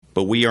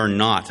But we are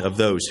not of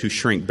those who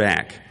shrink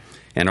back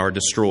and are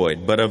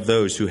destroyed, but of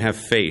those who have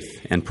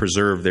faith and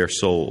preserve their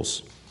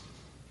souls.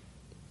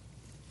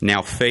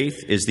 Now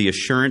faith is the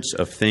assurance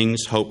of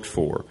things hoped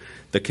for,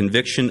 the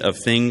conviction of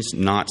things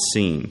not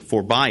seen.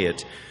 For by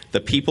it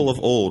the people of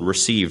old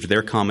received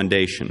their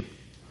commendation.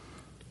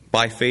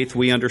 By faith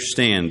we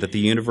understand that the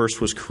universe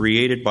was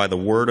created by the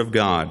Word of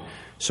God,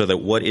 so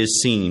that what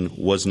is seen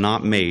was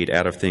not made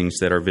out of things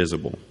that are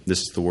visible.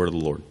 This is the word of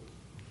the Lord.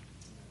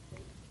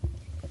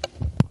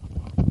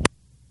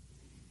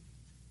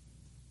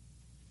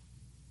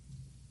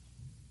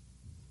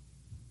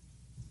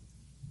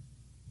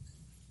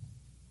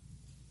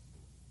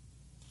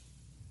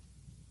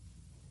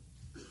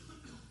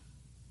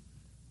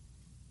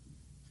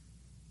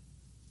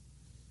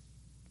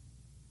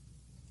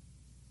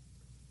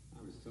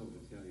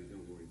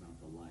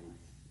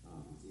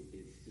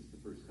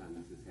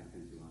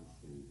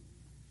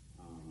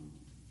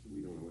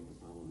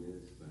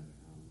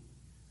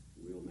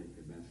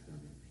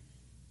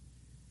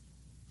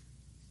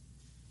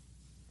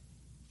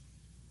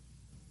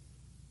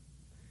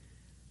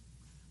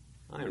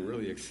 I'm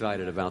really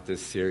excited about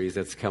this series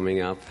that's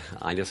coming up.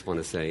 I just want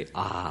to say,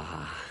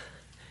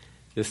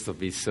 this will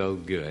be so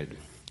good.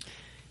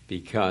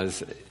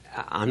 Because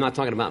I'm not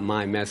talking about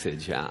my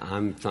message.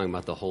 I'm talking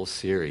about the whole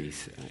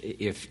series.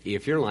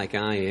 If you're like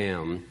I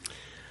am,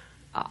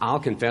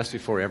 I'll confess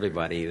before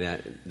everybody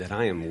that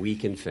I am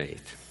weak in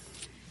faith.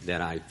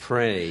 That I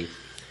pray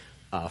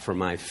for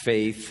my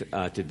faith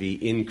to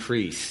be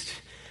increased.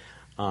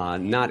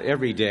 Not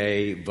every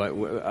day, but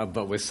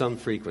with some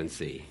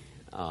frequency.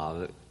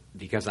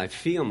 Because I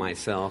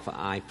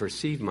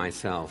perceive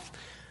myself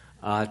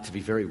to be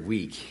very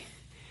weak.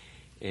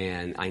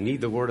 And I need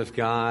the Word of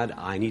God.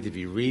 I need to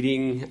be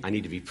reading. I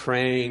need to be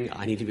praying.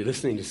 I need to be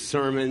listening to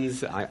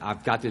sermons.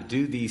 I've got to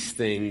do these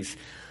things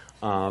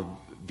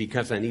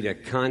because I need a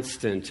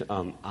constant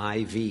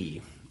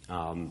IV.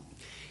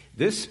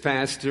 This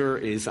pastor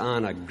is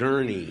on a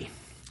gurney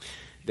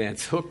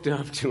that's hooked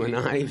up to an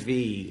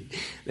IV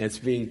that's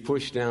being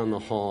pushed down the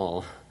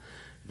hall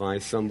by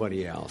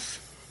somebody else.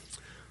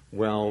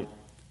 Well,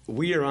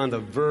 we are on the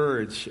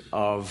verge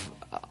of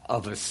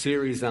a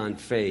series on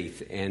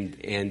faith,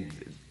 and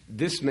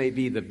this may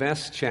be the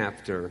best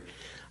chapter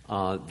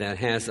that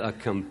has a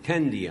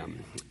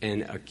compendium,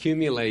 an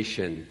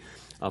accumulation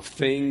of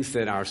things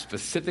that are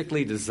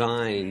specifically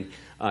designed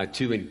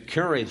to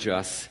encourage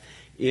us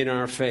in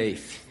our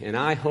faith. And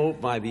I hope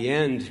by the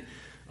end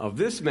of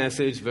this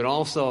message, but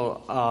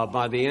also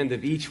by the end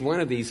of each one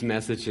of these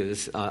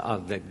messages,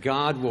 that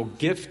God will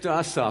gift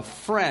us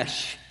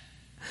afresh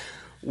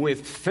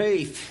with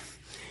faith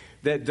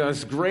that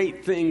does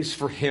great things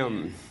for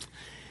Him,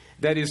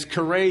 that is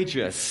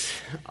courageous,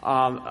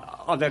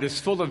 that is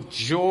full of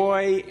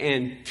joy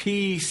and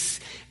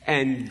peace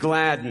and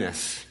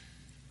gladness.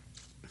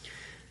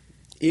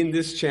 In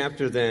this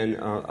chapter, then,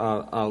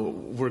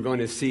 we're going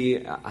to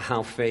see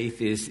how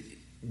faith is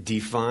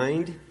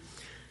defined,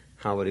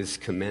 how it is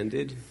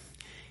commended,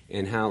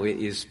 and how it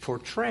is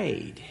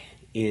portrayed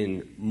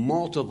in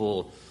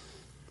multiple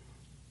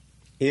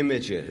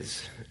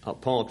images.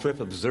 Paul Tripp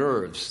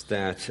observes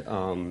that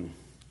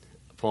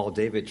Paul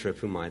David Tripp,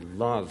 whom I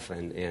love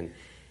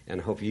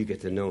and hope you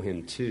get to know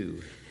him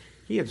too,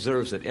 he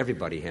observes that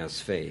everybody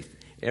has faith.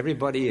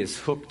 Everybody is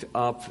hooked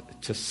up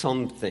to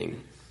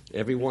something.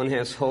 Everyone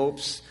has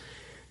hopes,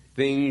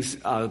 things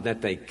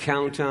that they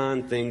count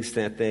on, things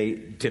that they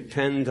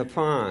depend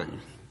upon.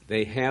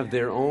 They have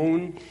their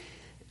own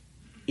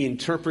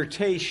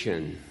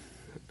interpretation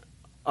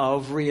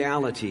of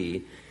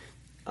reality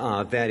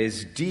that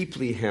is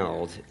deeply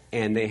held,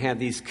 and they have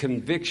these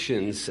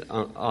convictions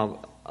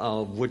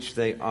of which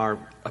they are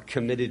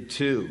committed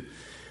to.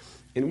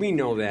 And we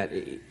know that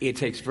it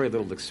takes very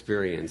little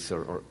experience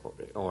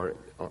or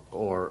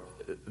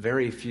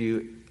very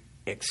few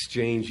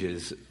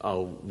exchanges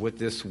with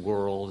this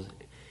world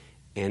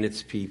and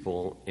its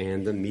people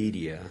and the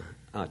media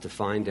to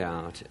find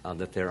out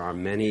that there are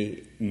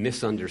many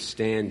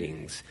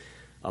misunderstandings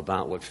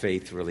about what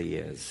faith really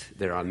is.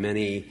 There are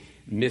many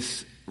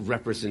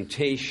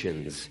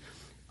misrepresentations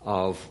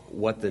of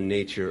what the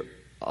nature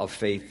of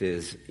faith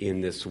is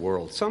in this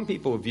world. Some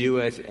people view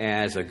it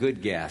as a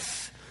good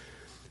guess,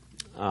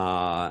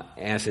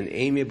 as an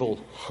amiable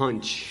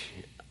hunch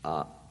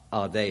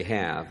they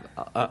have.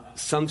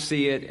 Some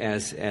see it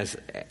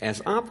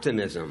as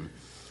optimism.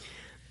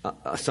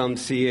 Some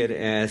see it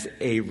as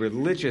a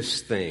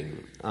religious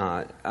thing,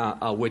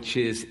 which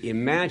is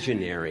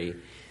imaginary.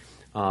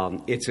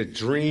 It's a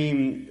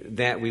dream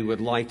that we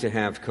would like to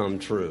have come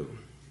true.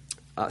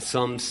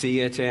 Some see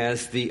it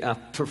as the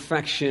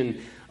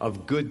perfection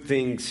of good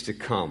things to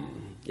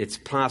come. It's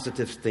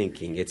positive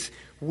thinking. It's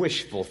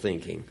wishful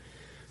thinking.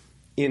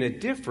 In a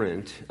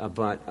different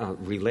but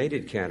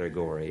related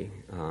category,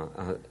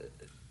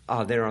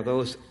 there are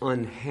those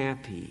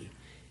unhappy,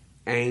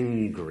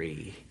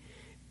 angry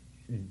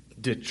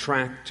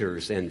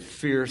detractors and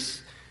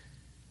fierce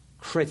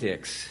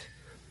critics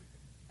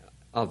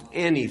of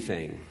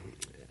anything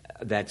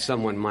that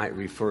someone might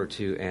refer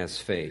to as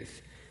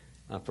faith.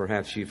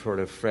 Perhaps you've heard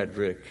of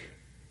Friedrich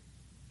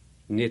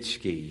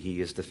Nietzsche.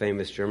 He is the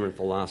famous German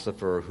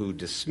philosopher who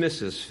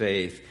dismisses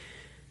faith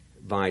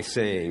by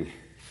saying,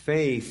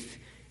 faith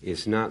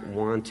is not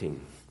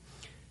wanting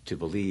to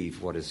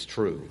believe what is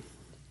true.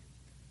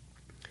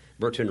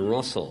 Bertrand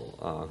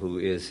Russell, who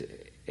is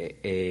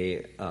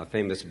a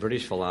famous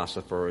British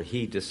philosopher,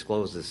 he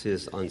discloses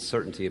his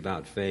uncertainty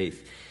about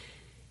faith.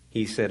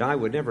 He said, I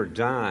would never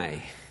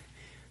die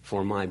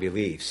for my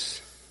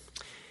beliefs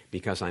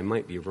because I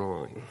might be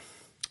wrong.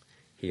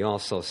 He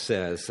also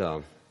says,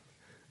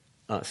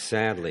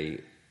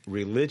 sadly,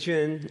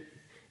 religion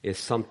is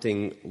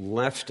something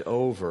left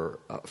over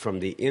from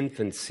the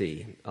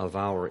infancy of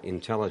our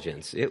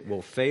intelligence. It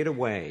will fade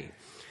away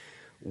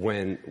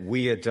when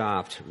we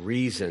adopt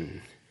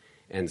reason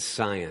and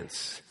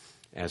science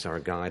as our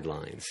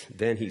guidelines.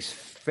 Then he's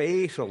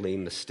fatally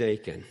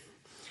mistaken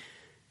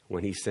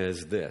when he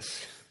says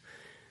this: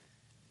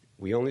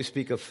 we only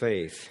speak of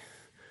faith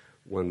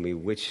when we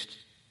wish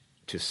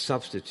to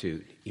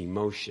substitute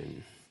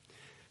emotion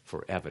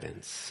for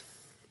evidence.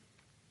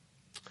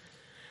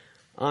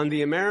 On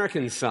the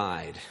American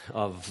side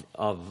of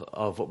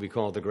what we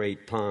call the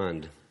Great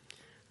Pond,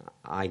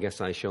 I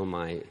guess I show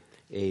my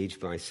age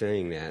by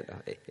saying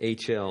that.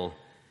 H.L.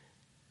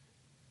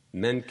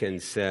 Mencken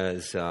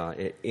says,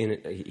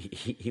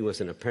 he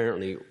was an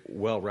apparently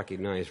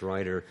well-recognized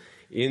writer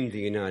in the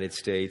United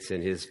States,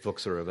 and his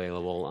books are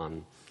available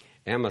on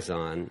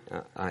Amazon.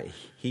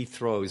 He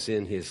throws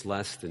in his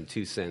less than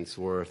 2 cents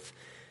worth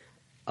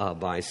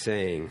by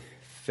saying,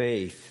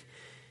 faith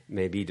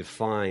may be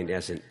defined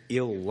as an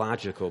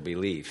illogical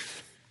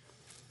belief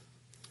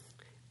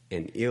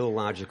in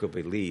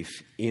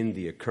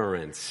the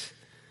occurrence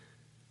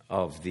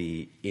of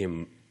the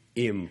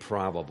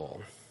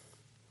improbable.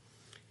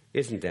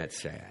 Isn't that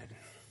sad?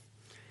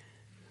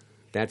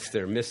 That's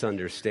their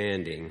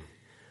misunderstanding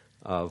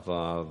of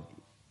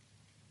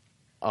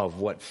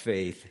what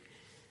faith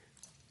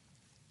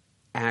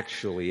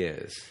actually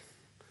is.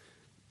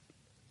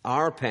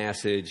 Our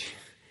passage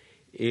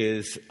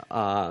is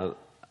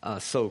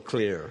so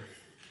clear.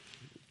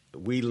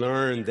 We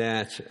learn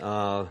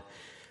that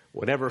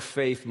whatever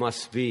faith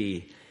must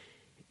be,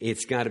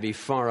 it's got to be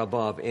far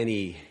above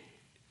any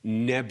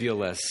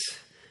nebulous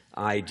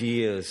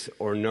ideas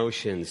or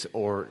notions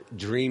or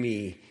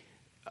dreamy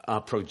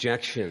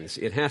projections.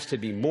 It has to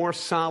be more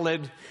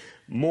solid,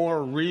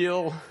 more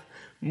real,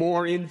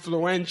 more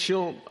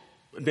influential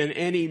than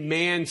any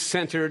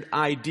man-centered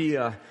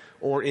idea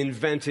or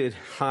invented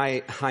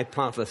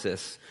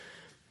hypothesis.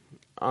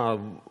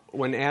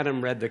 When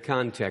Adam read the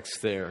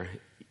context there,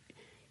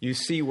 you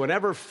see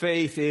whatever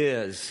faith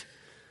is,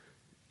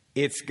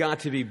 it's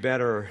got to be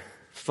better,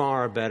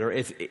 far better.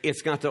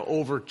 It's got to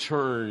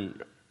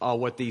overturn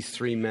what these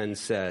three men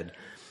said.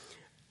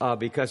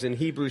 Because in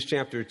Hebrews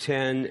chapter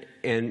 10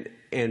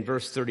 and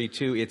verse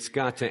 32, it's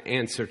got to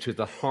answer to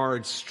the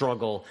hard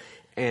struggle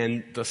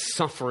and the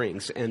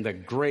sufferings and the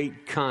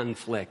great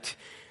conflict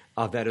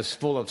that is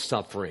full of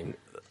suffering,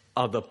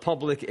 the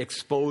public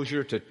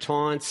exposure to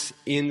taunts,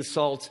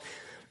 insults,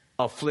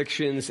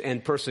 afflictions,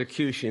 and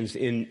persecutions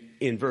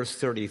in verse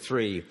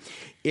 33.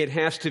 It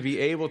has to be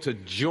able to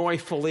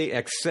joyfully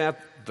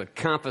accept the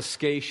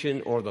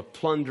confiscation or the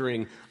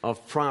plundering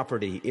of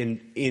property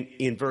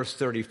in verse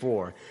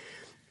 34.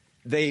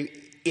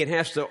 It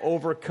has to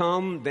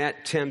overcome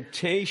that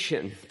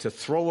temptation to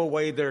throw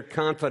away their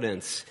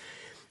confidence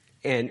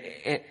and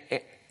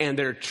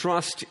their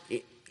trust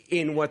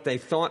in what they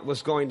thought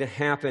was going to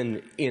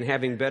happen in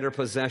having better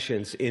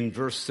possessions in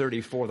verse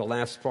 34, the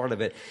last part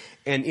of it,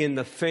 and in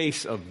the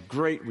face of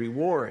great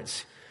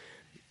rewards.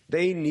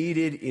 They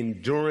needed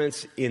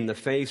endurance in the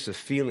face of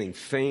feeling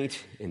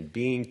faint and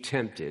being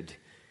tempted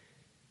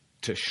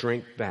to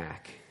shrink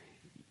back.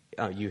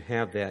 You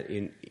have that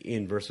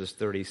in verses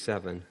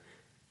 37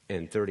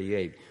 and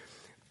 38.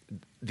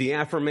 The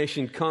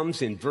affirmation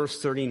comes in verse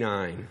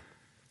 39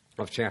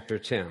 of chapter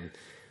 10.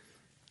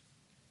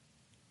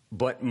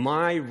 But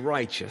my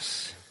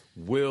righteous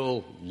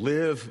will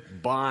live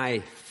by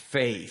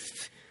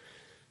faith.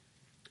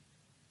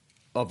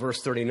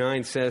 Verse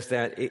 39 says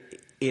that it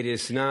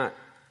is not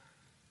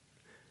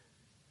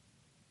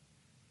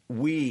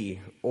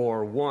we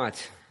or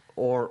what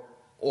or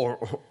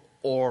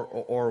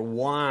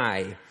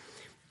why.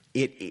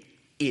 It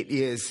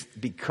is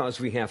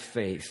because we have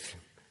faith.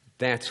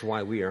 That's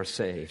why we are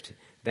saved.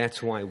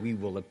 That's why we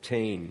will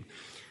obtain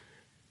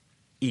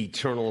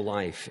eternal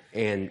life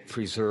and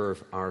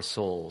preserve our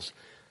souls.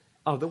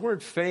 The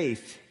word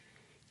faith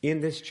in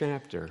this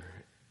chapter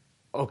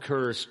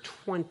occurs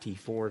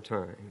 24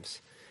 times.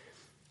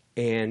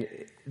 And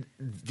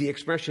the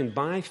expression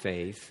by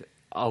faith,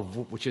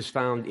 which is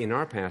found in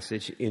our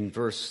passage in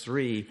verse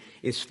 3,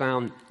 is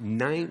found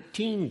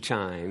 19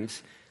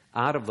 times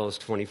out of those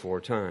 24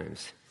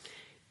 times.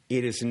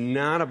 It is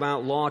not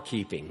about law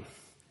keeping.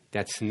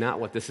 That's not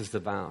what this is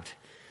about.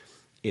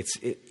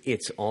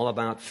 It's all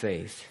about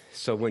faith.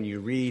 So when you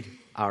read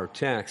our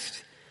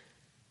text,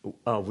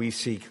 we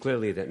see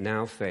clearly that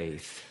now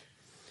faith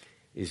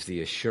is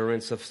the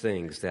assurance of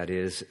things, that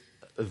is,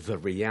 the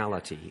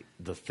reality,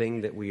 the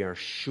thing that we are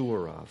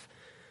sure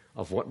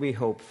of what we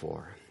hope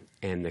for,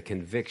 and the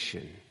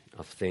conviction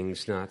of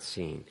things not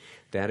seen.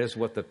 That is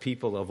what the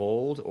people of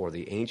old, or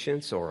the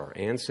ancients, or our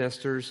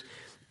ancestors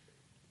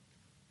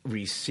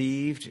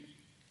received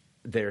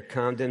their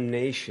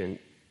condemnation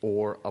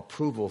or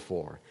approval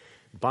for.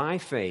 By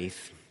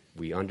faith,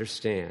 we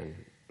understand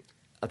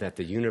that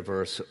the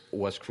universe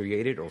was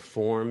created or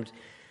formed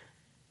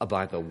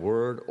by the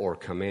word or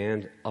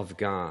command of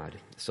God,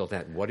 so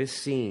that what is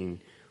seen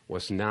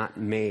was not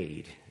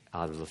made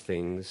out of the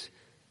things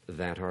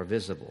that are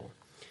visible.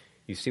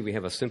 You see, we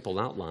have a simple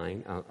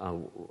outline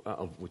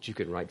of which you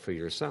could write for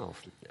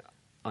yourself.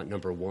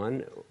 Number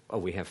one,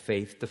 we have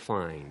faith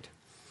defined.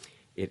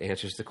 It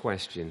answers the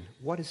question,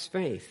 what is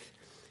faith?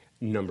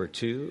 Number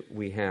two,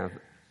 we have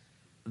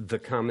the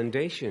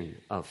commendation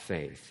of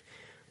faith.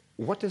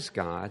 What does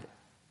God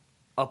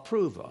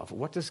approve of?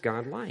 What does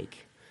God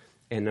like?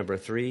 And number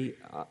three,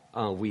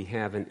 we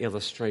have an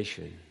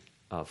illustration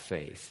of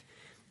faith.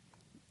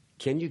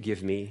 Can you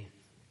give me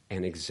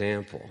an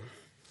example?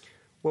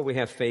 Well, we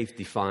have faith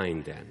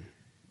defined then.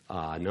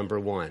 Number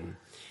one,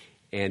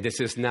 and this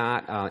is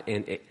not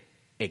an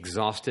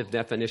exhaustive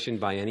definition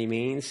by any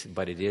means,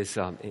 but it is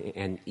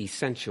an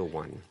essential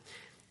one.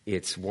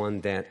 It's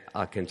one that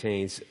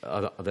contains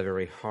the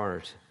very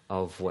heart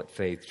of what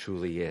faith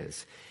truly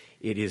is.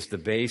 It is the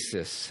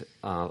basis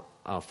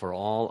for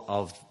all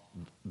of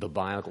the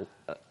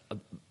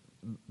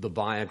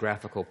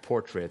biographical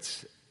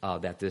portraits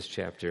that this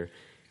chapter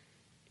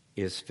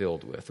is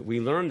filled with. We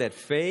learn that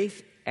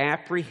faith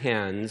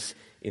apprehends,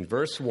 in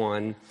verse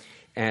 1,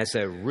 as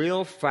a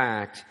real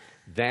fact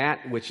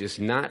that which is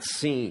not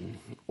seen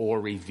or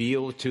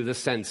revealed to the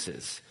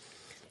senses.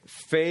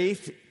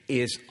 Faith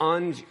is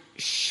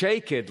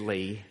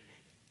unshakedly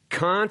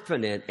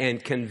confident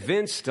and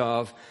convinced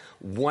of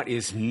what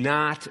is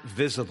not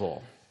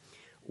visible,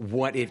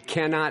 what it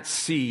cannot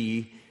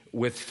see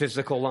with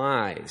physical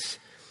eyes.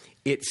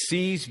 It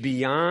sees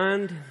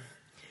beyond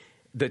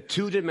the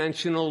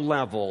two-dimensional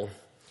level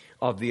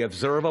of the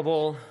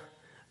observable,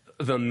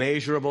 the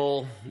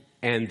measurable,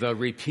 and the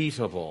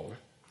repeatable.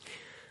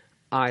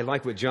 I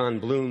like what John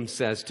Bloom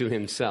says to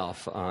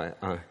himself.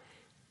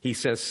 He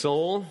says,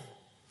 soul,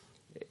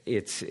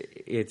 it's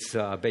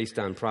based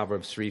on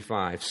Proverbs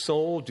 3:5.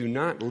 Soul, do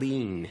not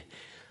lean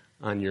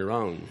on your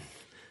own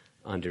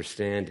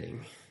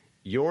understanding.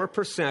 Your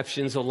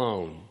perceptions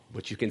alone,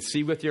 what you can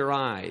see with your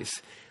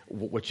eyes,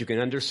 what you can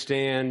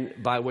understand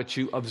by what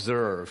you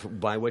observe,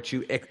 by what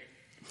you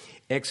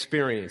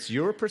experience,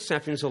 your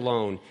perceptions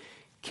alone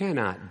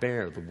cannot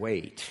bear the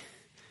weight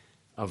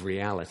of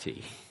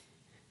reality.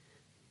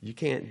 You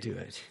can't do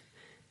it.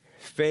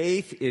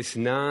 Faith is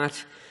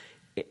not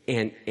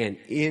an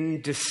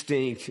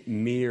indistinct,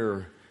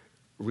 mere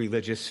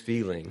religious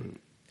feeling,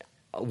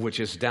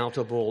 which is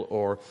doubtable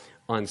or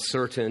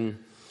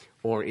uncertain,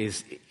 or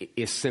is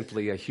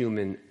simply a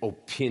human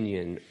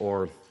opinion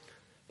or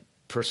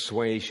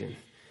persuasion.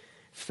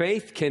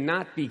 Faith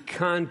cannot be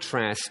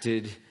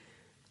contrasted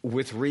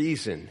with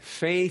reason.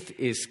 Faith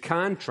is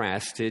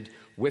contrasted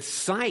with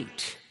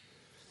sight.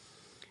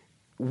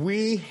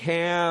 We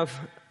have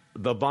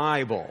the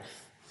Bible.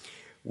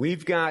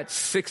 We've got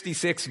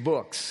 66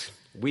 books.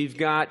 We've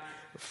got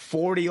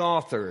 40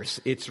 authors.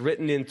 It's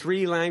written in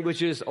 3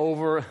 languages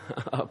over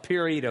a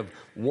period of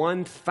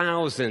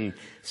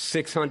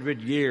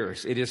 1,600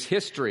 years. It is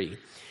history.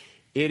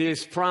 It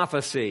is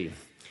prophecy.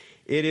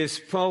 It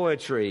is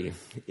poetry.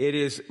 It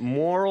is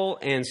moral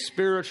and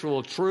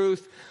spiritual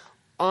truth,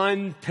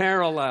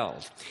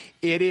 unparalleled.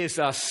 It is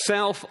a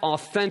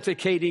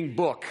self-authenticating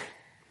book.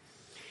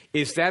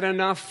 Is that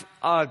enough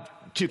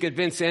to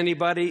convince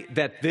anybody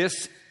that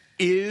this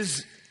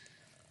is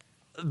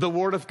the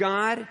Word of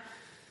God?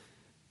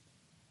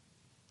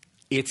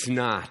 It's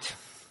not.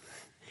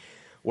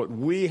 What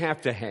we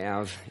have to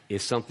have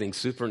is something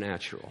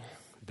supernatural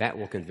that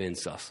will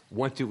convince us.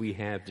 What do we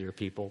have, dear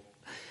people?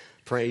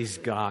 Praise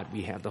God,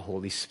 we have the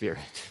Holy Spirit.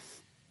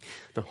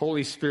 The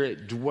Holy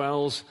Spirit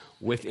dwells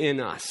within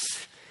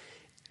us.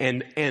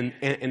 And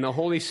the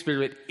Holy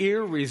Spirit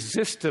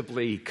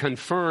irresistibly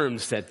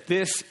confirms that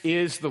this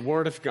is the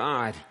Word of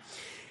God.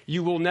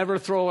 You will never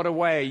throw it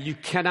away. You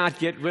cannot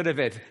get rid of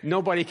it.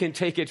 Nobody can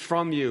take it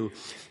from you.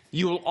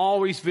 You will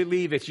always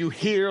believe it. You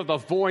hear the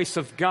voice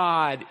of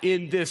God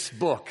in this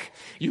book.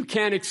 You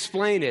can't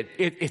explain it.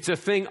 It's a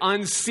thing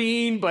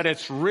unseen, but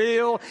it's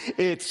real.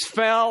 It's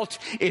felt.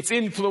 It's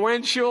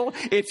influential.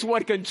 It's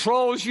what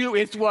controls you.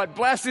 It's what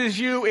blesses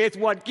you. It's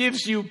what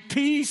gives you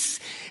peace.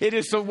 It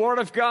is the Word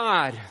of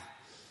God.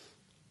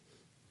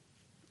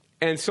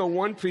 And so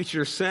one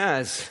preacher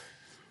says,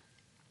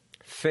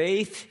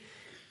 faith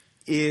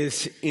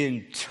is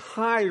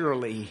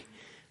entirely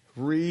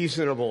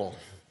reasonable,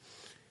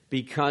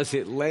 because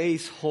it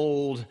lays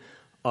hold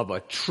of a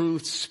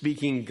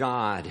truth-speaking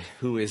God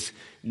who is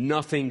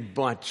nothing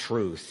but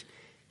truth.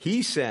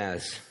 He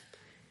says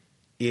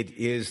it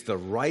is the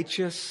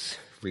righteous,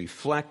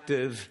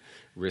 reflective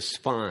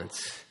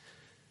response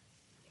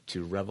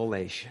to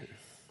revelation.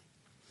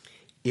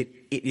 It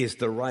is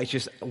the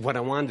righteous, what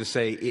I wanted to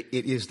say,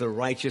 it is the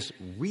righteous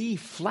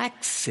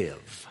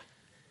reflexive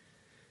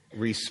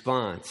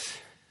response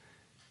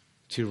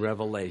to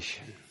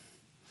revelation.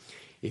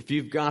 If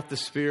you've got the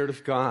Spirit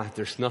of God,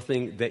 there's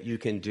nothing that you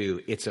can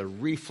do. It's a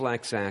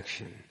reflex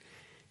action.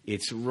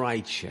 It's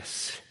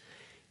righteous.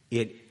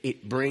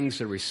 It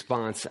brings a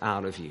response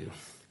out of you.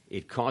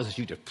 It causes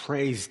you to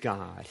praise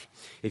God.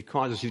 It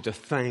causes you to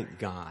thank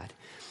God.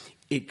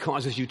 It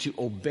causes you to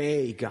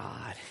obey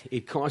God.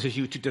 It causes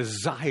you to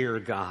desire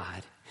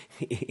God.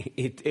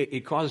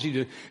 It causes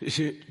you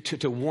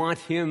to want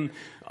Him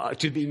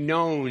to be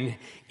known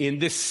in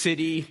this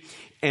city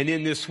and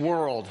in this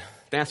world.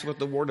 That's what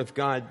the Word of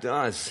God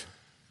does.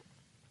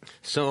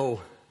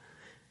 So,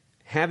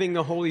 having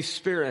the Holy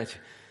Spirit,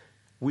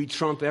 we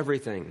trump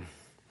everything.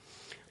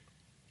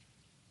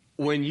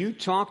 When you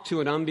talk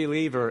to an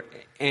unbeliever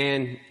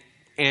and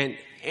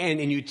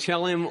you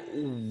tell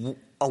him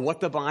what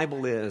the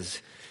Bible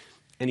is,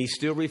 and he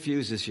still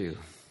refuses you,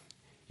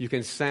 you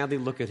can sadly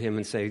look at him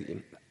and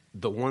say,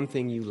 the one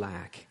thing you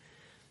lack,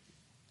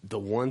 the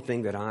one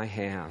thing that I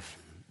have,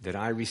 that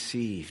I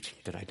received,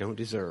 that I don't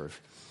deserve,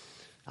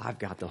 I've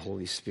got the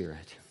Holy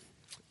Spirit.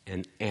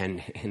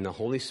 And the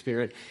Holy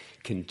Spirit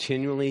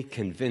continually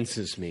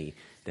convinces me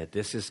that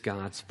this is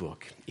God's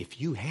book.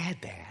 If you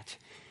had that,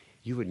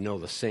 you would know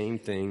the same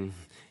thing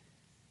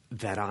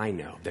that I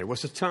know. There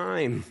was a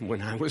time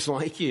when I was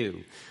like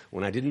you,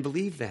 when I didn't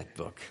believe that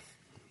book.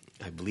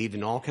 I believed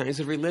in all kinds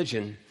of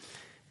religion,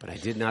 but I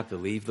did not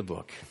believe the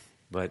book.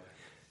 But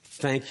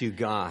thank you,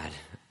 God,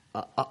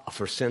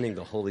 for sending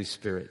the Holy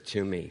Spirit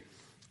to me.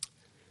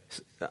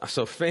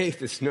 So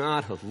faith is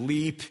not a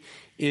leap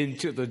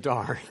into the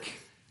dark.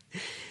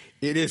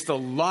 It is the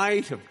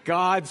light of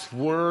God's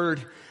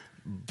Word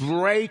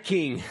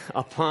breaking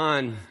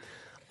upon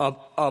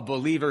a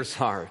believer's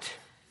heart.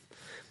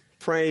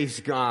 Praise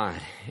God.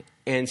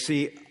 And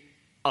see,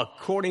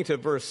 according to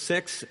verse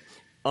 6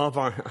 of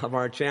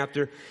our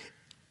chapter,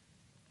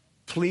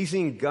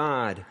 pleasing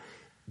God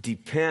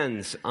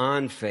depends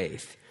on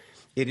faith.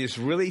 It is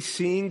really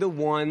seeing the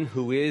one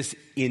who is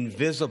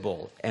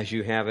invisible, as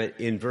you have it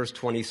in verse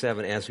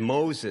 27, as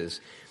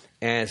Moses,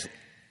 as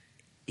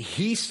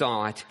he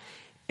saw it,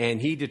 and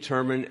he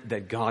determined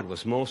that God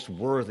was most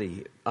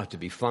worthy to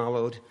be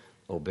followed,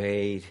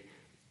 obeyed,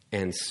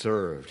 and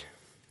served.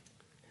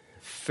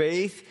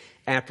 Faith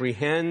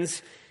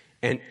apprehends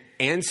and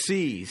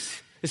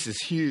sees. This is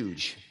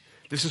huge.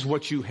 This is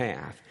what you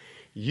have.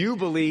 You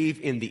believe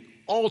in the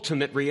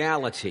ultimate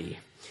reality.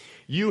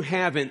 You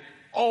have an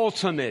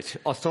ultimate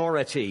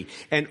authority,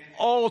 an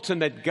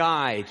ultimate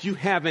guide. You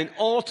have an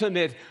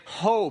ultimate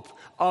hope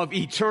of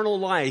eternal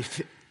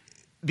life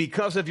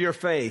because of your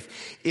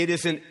faith. It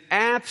is an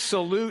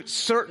absolute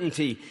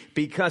certainty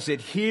because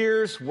it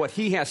hears what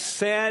He has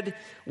said,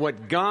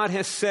 what God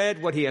has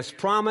said, what He has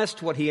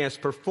promised, what He has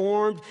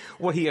performed,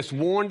 what He has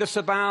warned us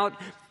about,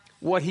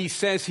 what He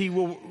says He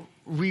will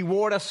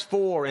reward us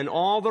for, and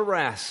all the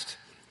rest.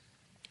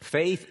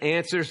 Faith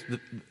answers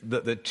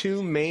the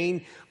two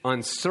main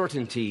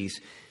uncertainties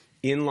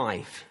in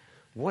life.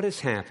 What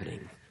is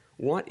happening?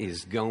 What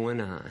is going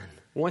on?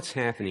 What's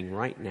happening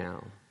right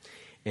now?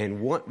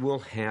 And what will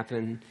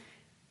happen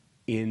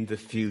in the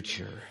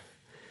future?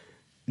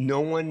 No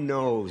one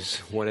knows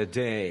what a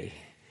day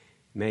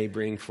may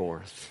bring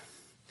forth.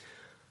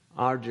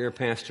 Our dear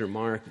Pastor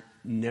Mark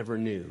never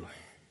knew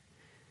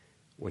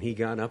when he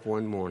got up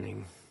one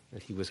morning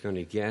that he was going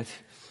to get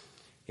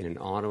in an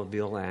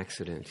automobile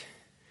accident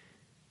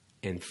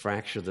and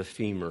fracture the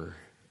femur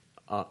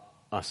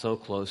so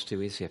close to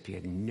his hip. He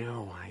had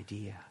no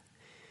idea.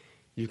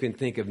 You can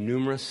think of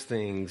numerous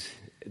things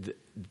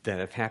that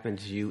have happened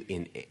to you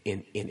in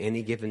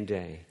any given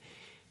day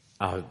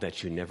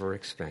that you never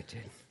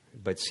expected.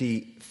 But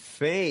see,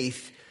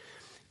 faith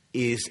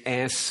is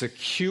as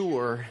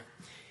secure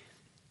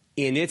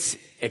in its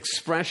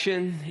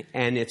expression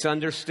and its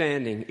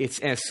understanding. It's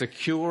as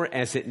secure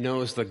as it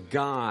knows the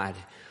God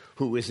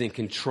who is in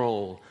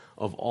control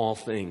of all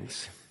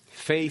things.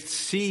 Faith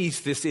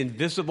sees this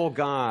invisible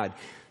God,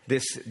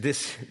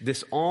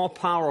 this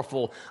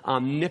all-powerful,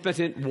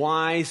 omnipotent,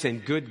 wise,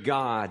 and good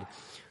God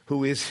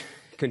who is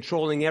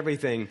controlling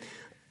everything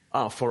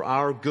for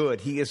our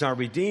good. He is our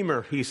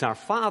Redeemer. He's our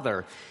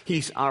Father.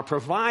 He's our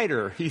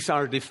provider. He's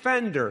our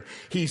defender.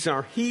 He's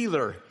our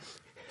healer.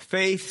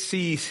 Faith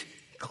sees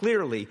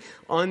clearly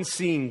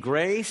unseen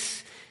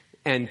grace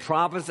and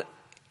providences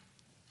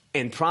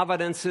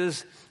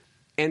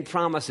and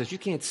promises. You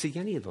can't see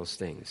any of those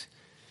things.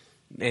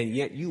 And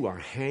yet you are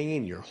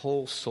hanging your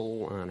whole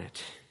soul on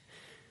it.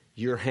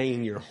 You're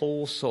hanging your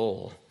whole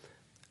soul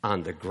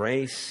on the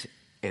grace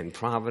and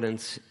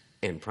providence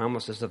and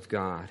promises of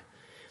God,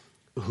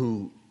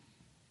 who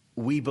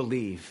we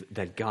believe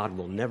that God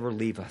will never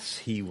leave us.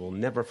 He will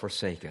never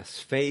forsake us.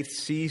 Faith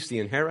sees the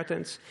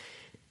inheritance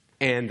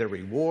and the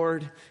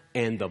reward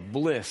and the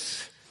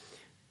bliss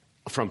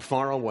from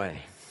far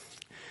away.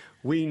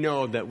 We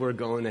know that we're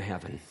going to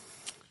heaven.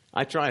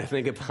 I try to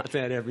think about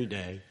that every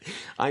day.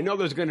 I know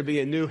there's going to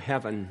be a new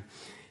heaven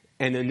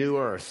and a new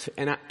earth.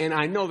 And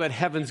I know that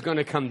heaven's going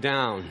to come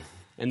down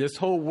and this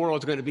whole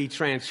world's going to be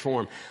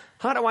transformed.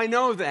 How do I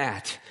know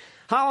that?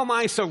 How am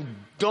I so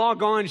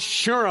doggone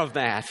sure of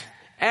that?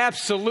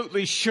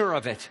 Absolutely sure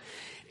of it.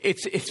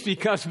 It's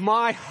because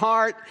my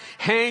heart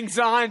hangs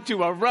on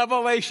to a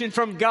revelation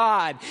from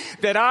God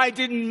that I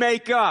didn't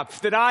make up,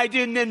 that I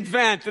didn't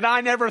invent, that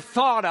I never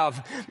thought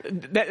of,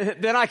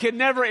 that I could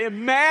never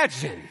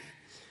imagine.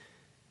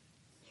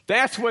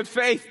 That's what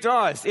faith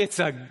does. It's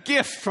a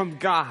gift from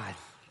God.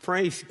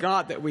 Praise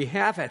God that we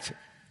have it.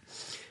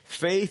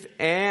 Faith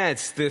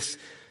adds this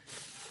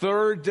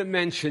third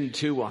dimension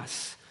to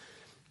us.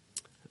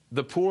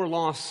 The poor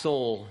lost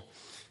soul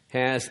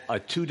has a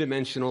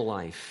two-dimensional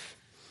life.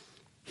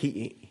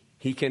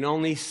 He can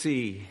only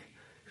see,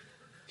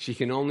 she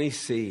can only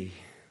see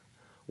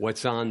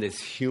what's on this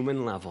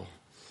human level.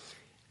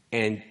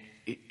 And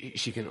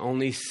she can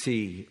only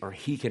see, or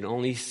he can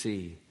only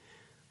see,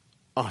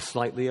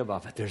 slightly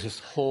above it. There's this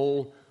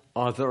whole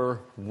other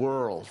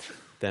world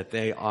that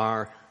they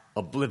are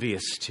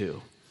oblivious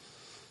to,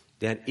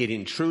 that it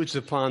intrudes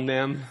upon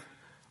them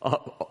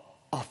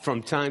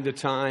from time to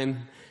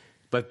time,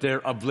 but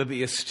they're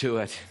oblivious to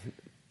it.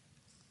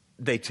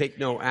 They take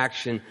no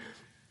action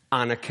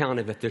on account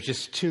of it. There's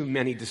just too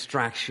many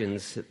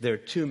distractions. There are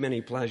too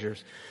many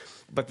pleasures.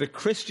 But the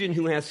Christian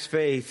who has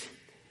faith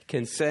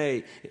can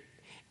say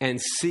and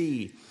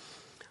see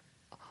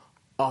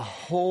a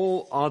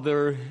whole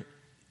other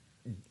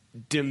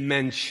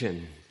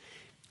dimension.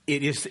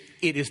 It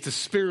is the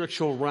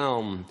spiritual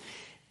realm.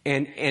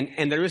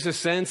 And there is a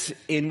sense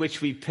in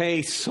which we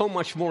pay so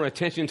much more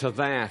attention to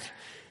that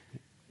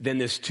than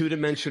this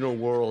two-dimensional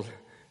world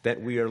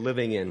that we are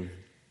living in.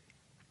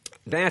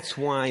 That's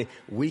why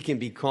we can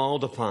be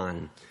called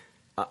upon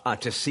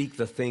to seek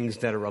the things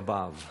that are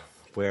above,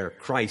 where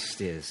Christ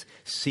is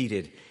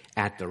seated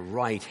at the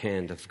right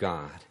hand of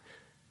God.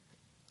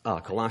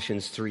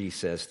 Colossians 3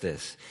 says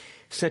this: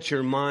 set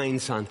your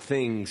minds on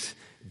things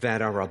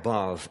that are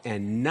above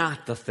and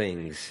not the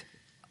things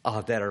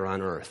that are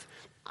on earth.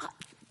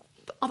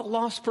 A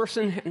lost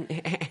person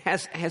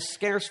has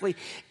scarcely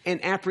an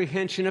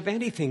apprehension of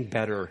anything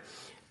better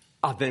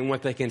than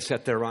what they can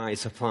set their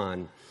eyes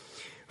upon.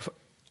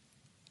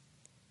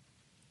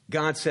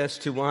 God says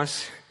to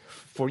us,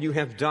 for you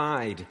have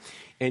died,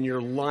 and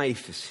your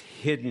life is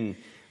hidden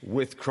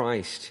with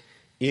Christ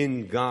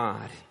in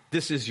God.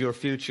 This is your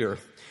future.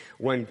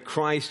 When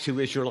Christ, who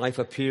is your life,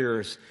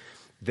 appears,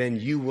 then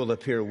you will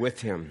appear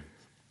with him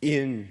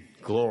in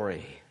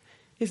glory.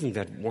 Isn't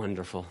that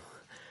wonderful?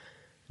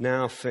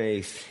 Now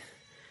faith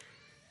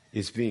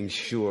is being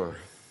sure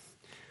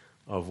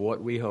of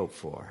what we hope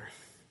for.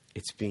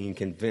 It's being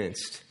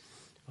convinced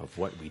of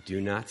what we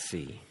do not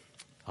see.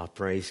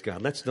 Praise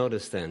God. Let's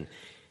notice then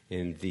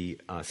in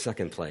the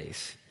second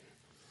place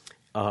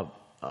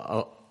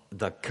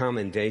the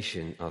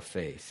commendation of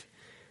faith.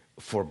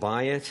 For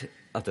by it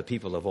the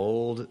people of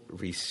old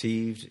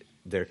received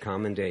their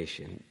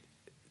commendation.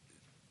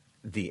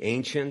 The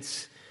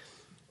ancients,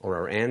 or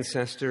our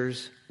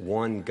ancestors,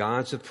 won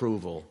God's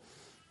approval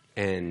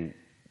and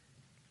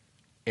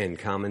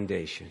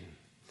commendation.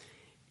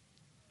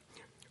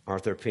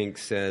 Arthur Pink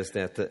says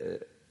that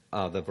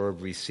the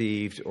verb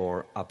received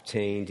or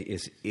obtained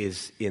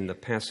is in the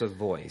passive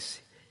voice.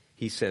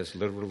 He says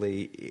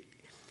literally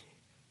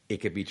it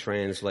could be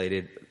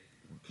translated,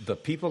 the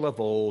people of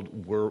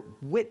old were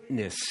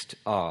witnessed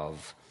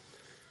of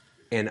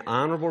an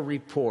honorable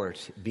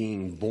report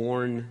being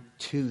borne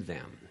to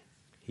them.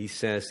 He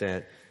says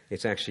that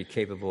it's actually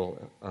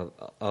capable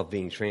of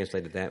being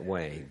translated that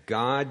way.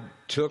 God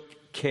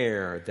took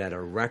care that a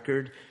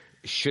record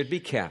should be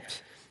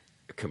kept,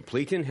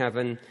 complete in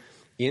heaven,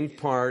 in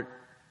part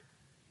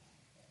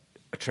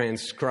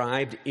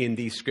transcribed in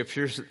these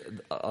scriptures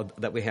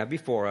that we have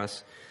before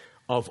us,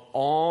 of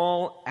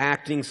all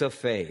actings of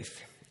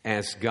faith,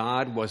 as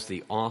God was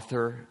the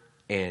author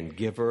and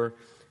giver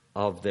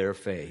of their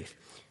faith.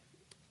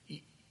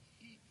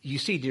 You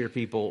see, dear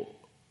people,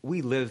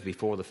 we live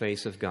before the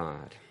face of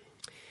God,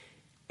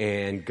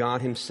 and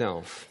God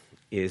himself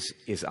is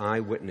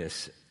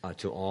eyewitness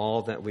to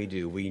all that we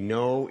do. We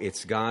know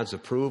it's God's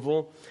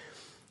approval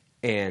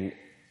and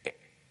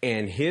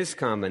his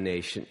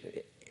commendation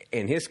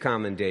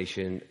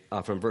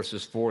from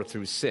verses 4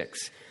 through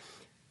 6.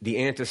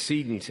 The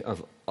antecedent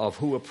of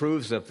who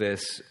approves of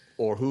this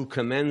or who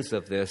commends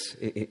of this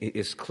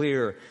is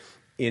clear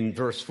in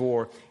verse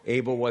 4.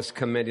 Abel was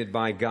commended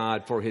by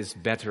God for his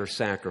better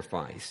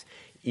sacrifice.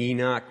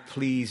 Enoch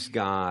pleased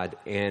God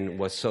and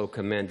was so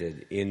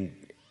commended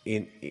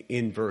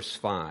in verse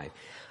 5.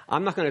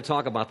 I'm not going to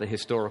talk about the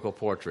historical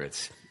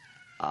portraits.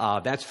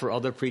 That's for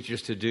other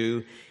preachers to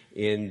do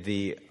in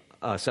the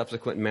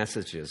subsequent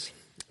messages.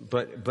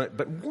 But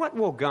what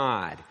will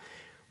God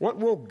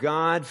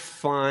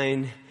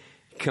find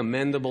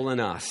commendable in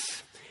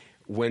us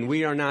when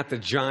we are not the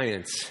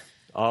giants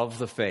of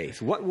the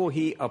faith? What will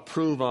he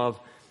approve of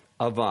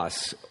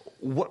us?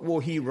 What will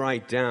he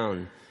write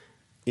down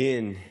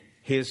in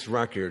his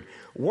record?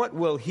 What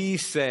will he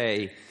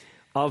say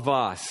of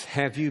us?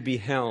 Have you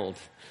beheld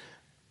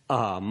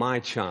my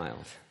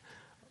child,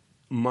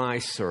 my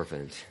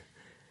servant,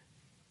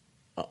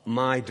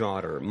 my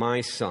daughter,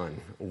 my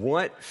son.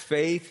 What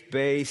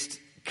faith-based,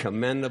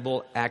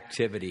 commendable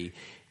activity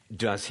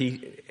does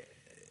he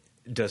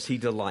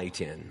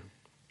delight in?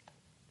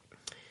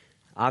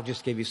 I'll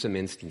just give you some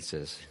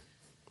instances.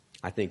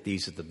 I think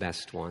these are the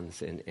best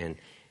ones, and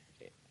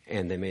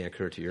they may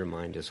occur to your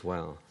mind as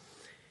well.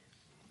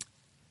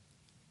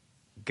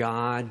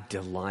 God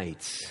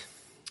delights,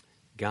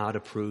 God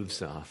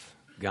approves of,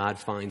 God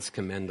finds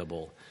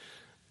commendable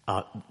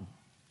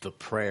the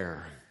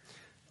prayer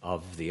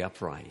of the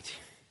upright.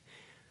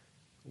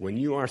 When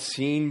you are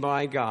seen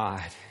by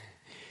God,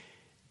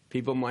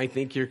 people might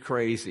think you're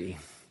crazy.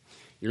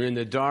 You're in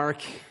the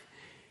dark,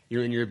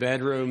 you're in your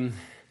bedroom,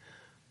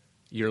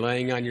 you're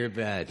laying on your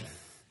bed,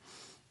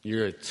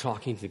 you're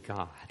talking to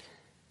God.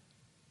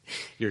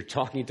 You're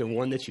talking to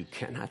one that you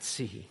cannot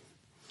see,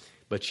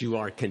 but you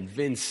are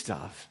convinced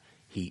of.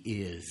 He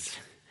is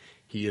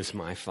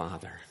my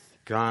Father.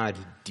 God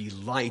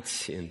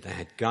delights in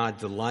that. God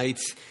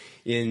delights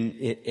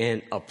in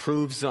and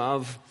approves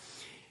of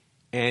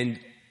and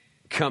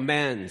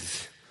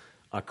commends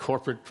a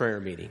corporate prayer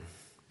meeting.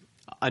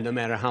 No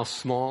matter how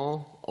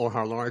small or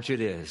how large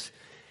it is,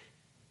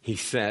 he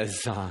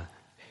says,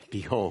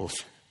 behold,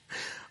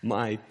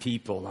 my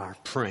people are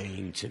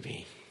praying to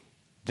me.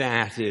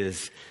 That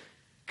is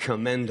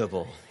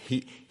commendable.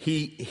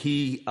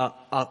 He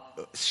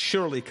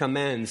surely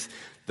commends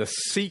the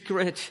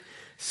secret,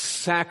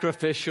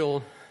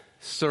 sacrificial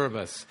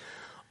service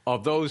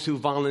of those who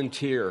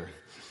volunteer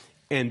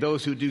and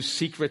those who do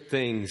secret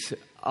things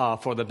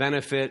for the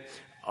benefit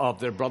of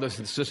their brothers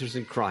and sisters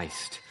in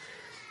Christ.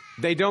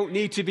 They don't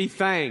need to be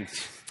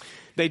thanked.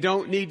 They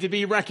don't need to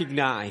be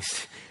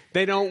recognized.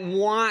 They don't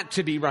want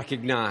to be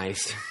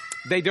recognized.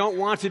 They don't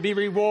want to be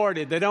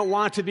rewarded. They don't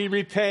want to be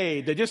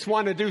repaid. They just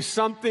want to do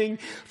something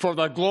for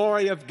the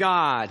glory of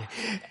God.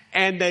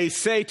 And they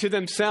say to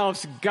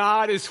themselves,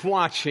 God is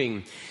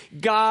watching.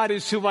 God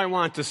is who I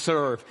want to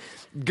serve.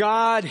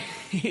 God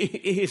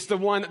is the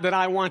one that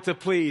I want to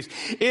please.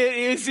 It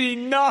is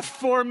enough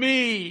for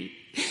me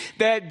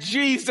that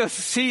Jesus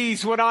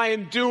sees what I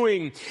am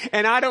doing,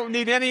 and I don't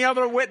need any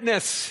other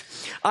witness.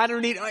 I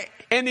don't need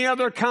any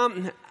other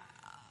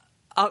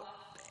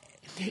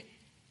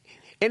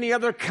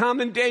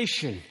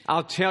commendation.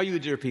 I'll tell you,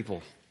 dear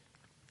people,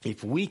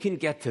 if we can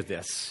get to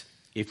this,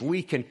 if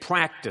we can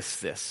practice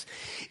this,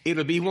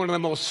 it'll be one of the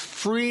most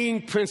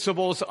freeing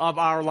principles of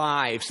our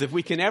lives. If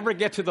we can ever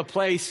get to the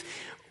place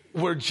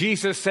where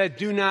Jesus said,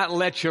 do not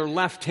let your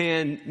left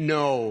hand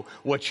know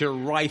what your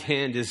right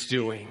hand is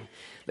doing.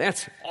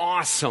 That's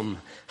awesome.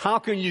 How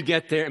can you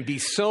get there and be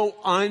so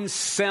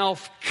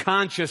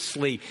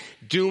unself-consciously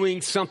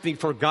doing something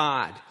for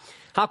God?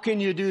 How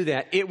can you do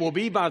that? It will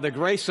be by the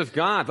grace of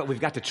God, but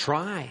we've got to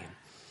try.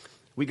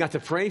 We've got to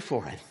pray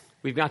for it.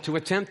 We've got to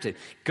attempt it.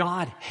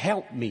 God,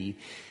 help me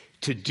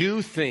to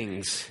do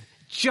things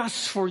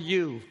just for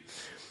you,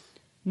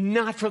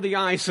 not for the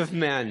eyes of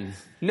men,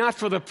 not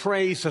for the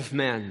praise of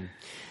men,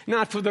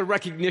 not for the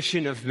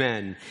recognition of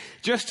men,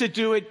 just to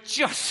do it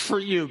just for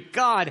you.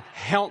 God,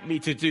 help me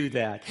to do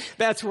that.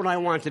 That's what I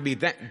want to be.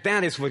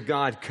 That is what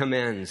God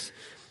commends.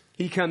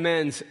 He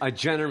commends a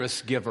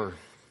generous giver.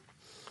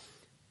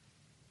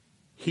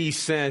 He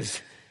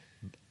says,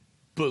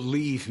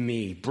 believe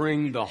me,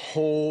 bring the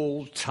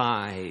whole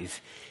tithe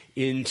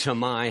into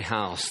my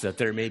house, that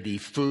there may be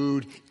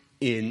food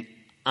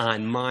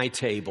on my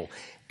table.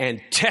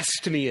 And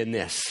test me in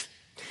this.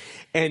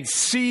 And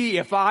see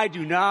if I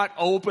do not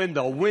open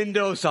the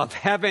windows of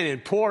heaven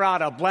and pour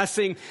out a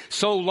blessing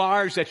so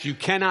large that you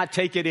cannot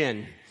take it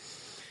in.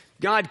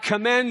 God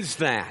commends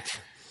that.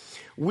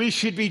 We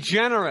should be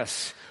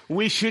generous.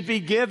 We should be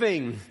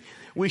giving.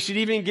 We should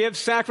even give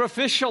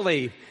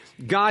sacrificially.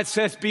 God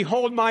says,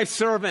 behold my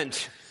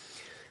servant.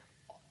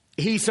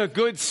 He's a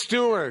good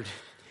steward.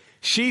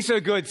 She's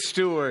a good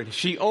steward.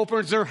 She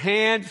opens her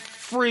hand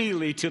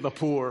freely to the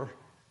poor.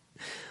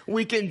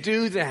 We can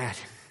do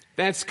that.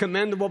 That's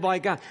commendable by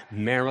God.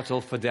 Marital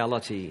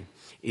fidelity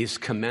is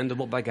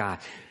commendable by God.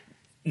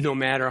 No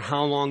matter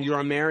how long you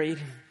are married,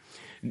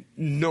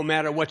 no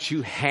matter what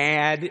you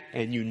had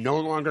and you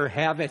no longer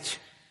have it,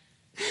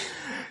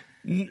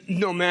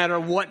 no matter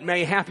what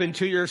may happen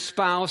to your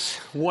spouse,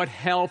 what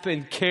help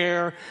and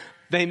care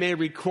they may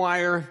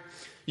require,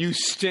 you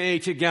stay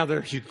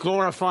together. You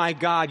glorify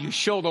God. You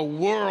show the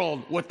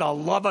world what the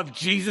love of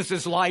Jesus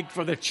is like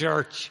for the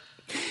church.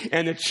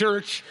 And the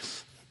church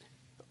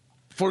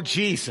for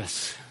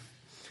Jesus.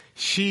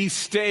 She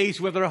stays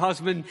with her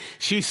husband.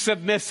 She's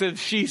submissive.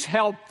 She's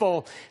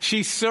helpful.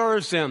 She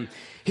serves him.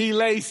 He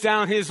lays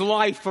down his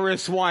life for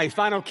his wife.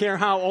 I don't care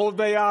how old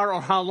they are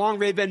or how long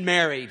they've been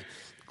married.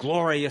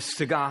 Glorious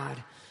to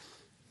God.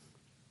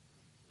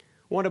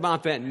 What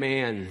about that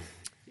man?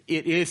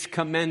 It is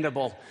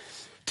commendable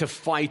to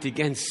fight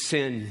against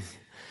sin,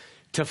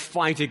 to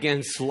fight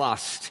against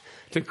lust,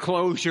 to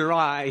close your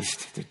eyes,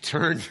 to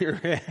turn your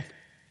head,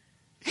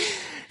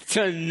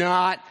 to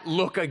not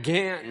look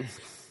again,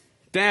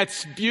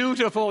 That's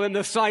beautiful in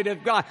the sight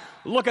of God.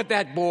 Look at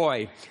that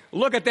boy.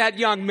 Look at that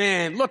young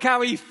man. Look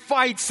how he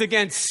fights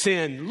against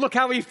sin. Look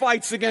how he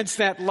fights against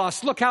that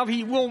lust. Look how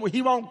he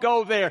won't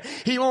go there.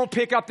 He won't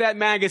pick up that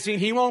magazine.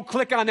 He won't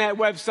click on that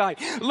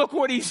website. Look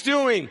what he's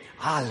doing.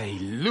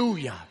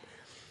 Hallelujah.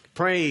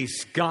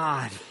 Praise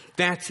God.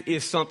 That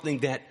is something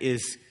that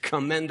is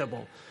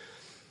commendable.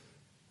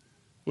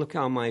 Look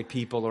how my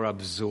people are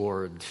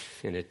absorbed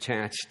and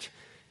attached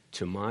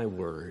to my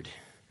word.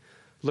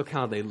 Look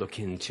how they look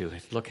into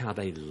it. Look how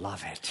they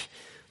love it.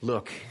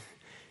 Look,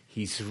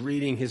 he's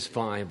reading his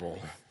Bible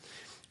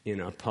in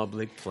a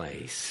public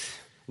place.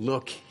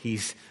 Look,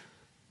 he's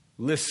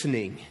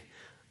listening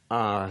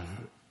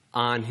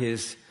on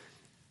his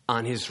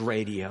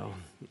radio,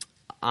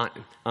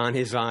 on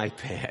his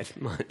iPad,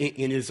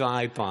 in his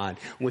iPod,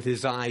 with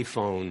his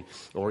iPhone,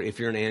 or if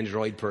you're an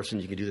Android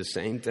person, you can do the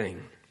same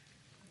thing.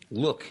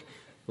 Look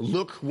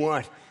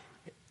what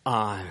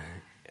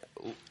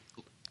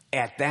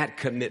at that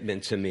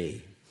commitment to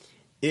me.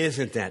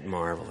 Isn't that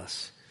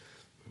marvelous?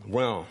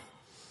 Well,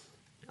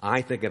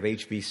 I think of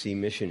HBC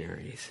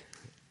missionaries.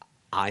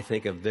 I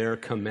think of their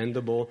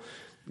commendable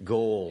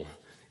goal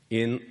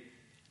in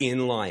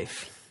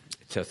life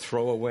to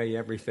throw away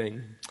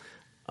everything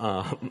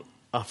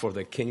for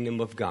the kingdom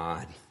of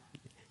God,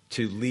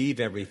 to leave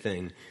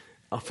everything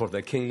for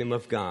the kingdom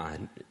of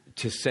God,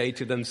 to say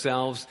to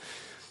themselves,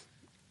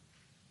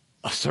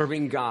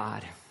 serving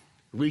God,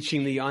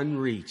 reaching the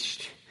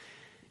unreached,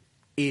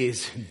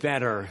 is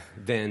better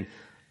than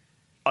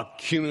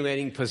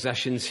accumulating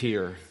possessions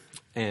here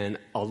and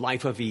a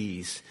life of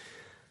ease.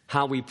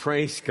 How we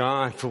praise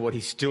God for what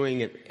he's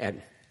doing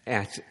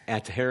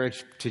at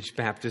Heritage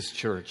Baptist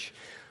Church.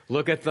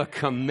 Look at the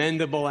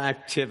commendable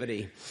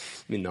activity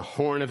in the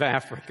Horn of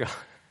Africa,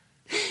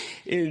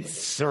 in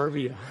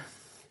Serbia,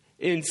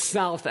 in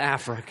South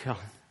Africa,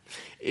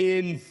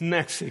 in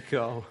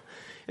Mexico,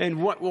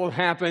 and what will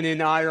happen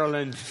in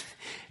Ireland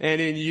and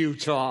in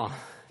Utah.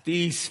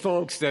 These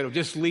folks that will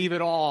just leave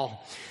it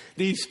all.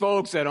 These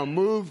folks that will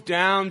move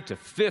down to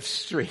 5th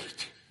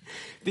Street.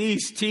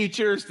 These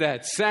teachers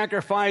that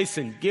sacrifice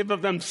and give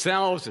of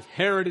themselves at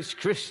Heritage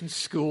Christian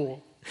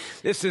School.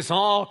 This is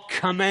all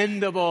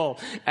commendable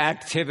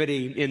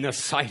activity in the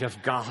sight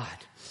of God.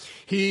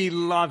 He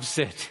loves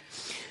it.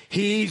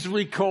 He's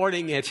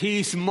recording it.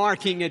 He's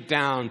marking it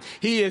down.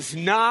 He is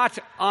not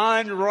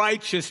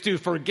unrighteous to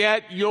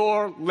forget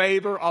your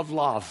labor of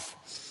love.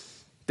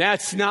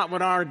 That's not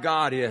what our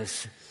God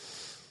is.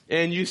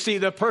 And you see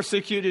the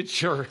persecuted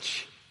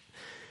church,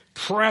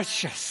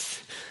 precious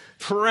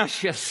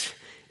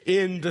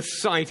in the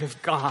sight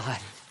of God.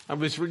 I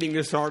was reading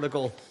this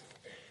article.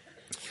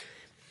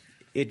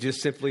 It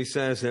just simply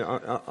says,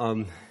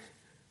 I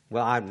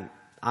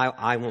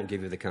won't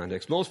give you the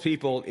context. Most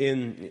people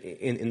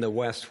in the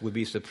West would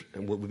be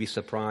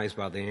surprised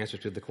by the answer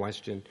to the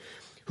question,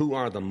 who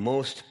are the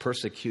most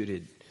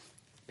persecuted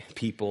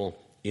people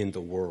in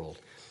the world?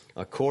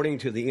 According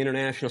to the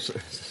International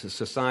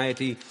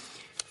Society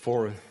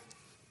for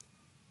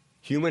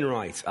Human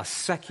Rights, a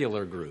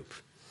secular group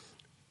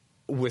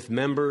with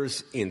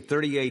members in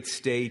 38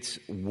 states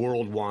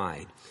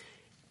worldwide,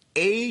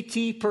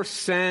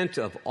 80%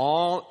 of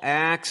all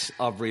acts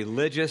of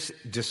religious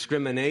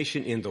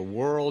discrimination in the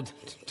world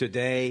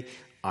today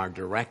are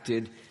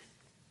directed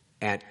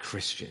at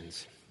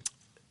Christians.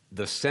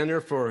 The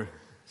Center for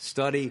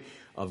Study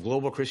of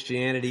Global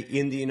Christianity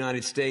in the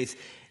United States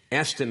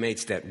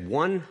estimates that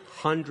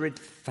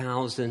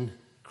 100,000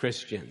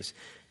 Christians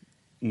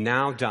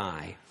now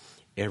die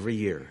every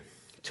year,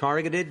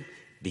 targeted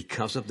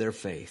because of their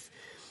faith.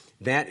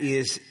 That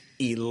is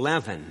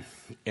 11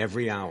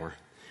 every hour.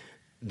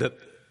 The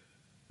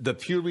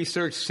Pew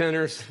Research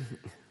Center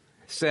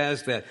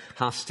says that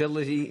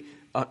hostility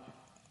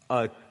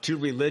to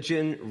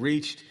religion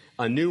reached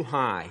a new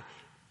high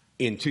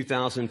in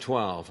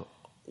 2012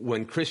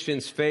 when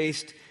Christians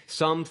faced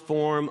some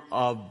form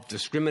of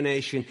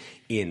discrimination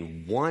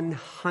in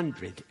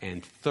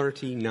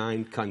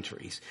 139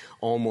 countries,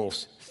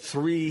 almost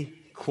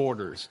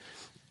 3/4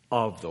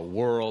 of the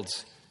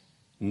world's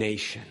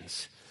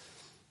nations.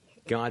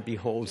 God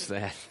beholds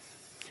that.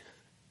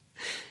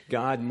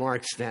 God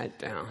marks that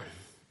down.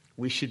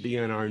 We should be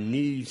on our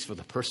knees for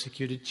the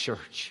persecuted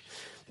church.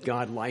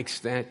 God likes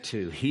that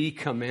too. He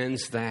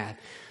commends that.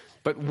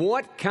 But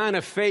what kind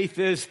of faith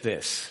is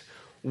this?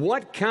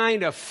 What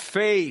kind of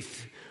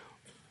faith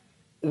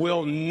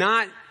will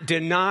not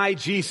deny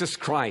Jesus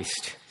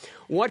Christ?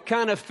 What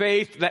kind of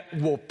faith that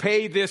will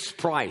pay this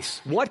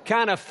price? What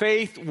kind of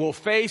faith will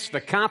face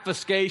the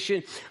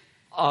confiscation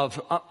of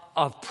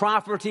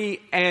property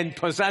and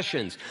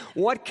possessions?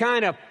 What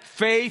kind of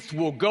faith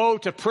will go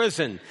to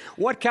prison?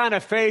 What kind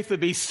of faith will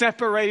be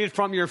separated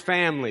from your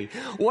family?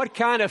 What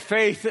kind of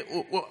faith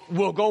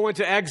will go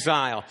into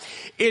exile?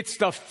 It's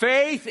the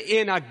faith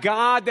in a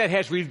God that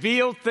has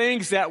revealed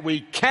things that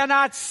we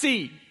cannot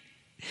see,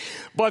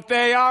 but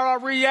they are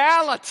a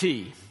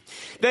reality.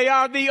 They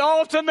are the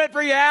ultimate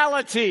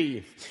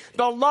reality.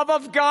 The love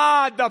of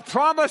God, the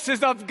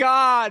promises of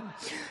God,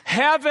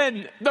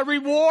 heaven, the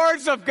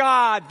rewards of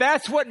God.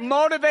 That's what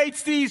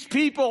motivates these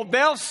people.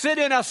 They'll sit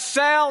in a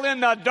cell in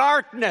the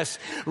darkness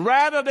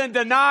rather than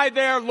deny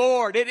their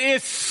Lord. It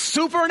is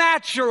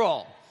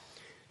supernatural.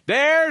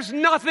 There's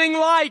nothing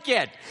like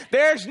it.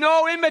 There's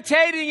no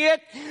imitating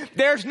it.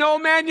 There's no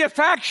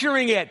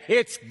manufacturing it.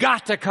 It's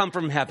got to come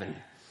from heaven.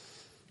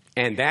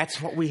 And that's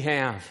what we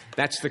have.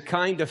 That's the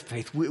kind of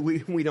faith.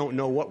 We don't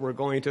know what we're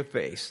going to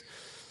face.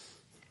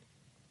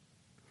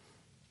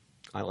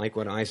 I like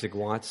what Isaac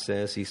Watts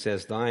says. He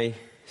says, thy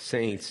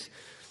saints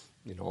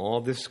in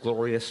all this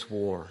glorious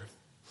war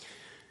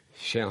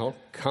shall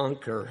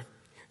conquer,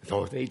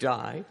 though they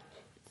die.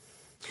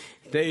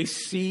 They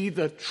see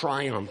the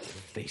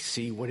triumph. They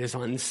see what is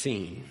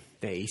unseen.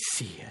 They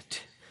see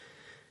it.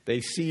 They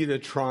see the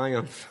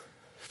triumph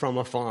from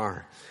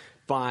afar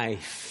by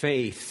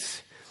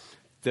faith's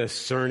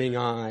discerning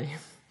eye.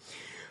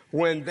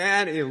 When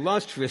that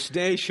illustrious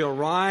day shall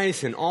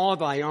rise and all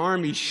thy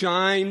armies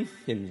shine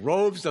in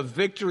robes of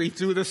victory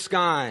through the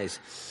skies,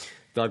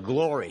 the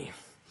glory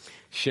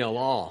shall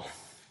all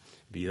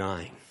be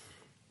thine.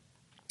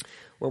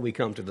 Well, we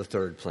come to the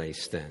third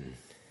place then.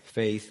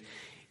 Faith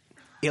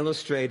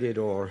illustrated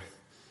or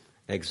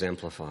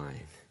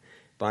exemplified.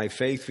 By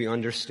faith we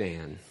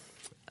understand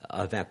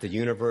that the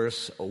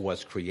universe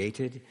was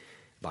created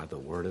by the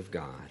Word of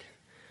God.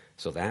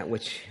 So that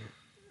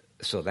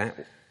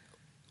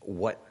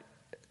what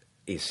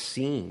is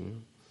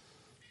seen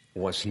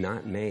was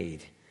not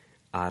made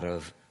out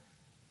of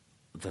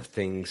the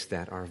things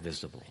that are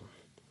visible.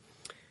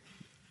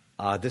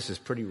 This is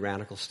pretty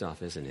radical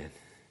stuff, isn't it?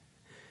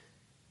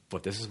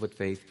 But this is what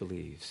faith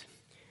believes.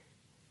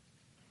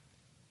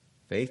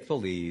 Faith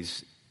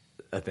believes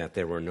that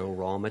there were no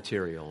raw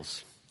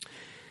materials,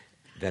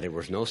 that there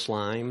was no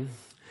slime,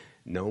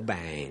 no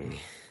bang,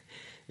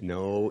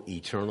 no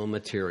eternal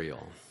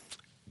material.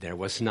 There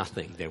was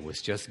nothing. There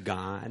was just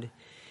God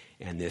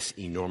and this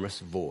enormous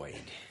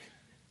void.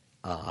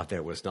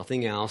 There was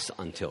nothing else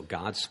until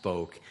God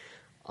spoke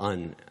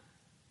until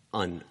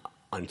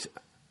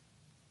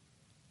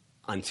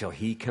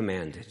He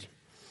commanded.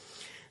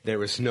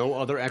 There is no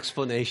other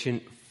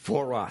explanation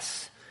for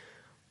us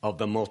of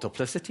the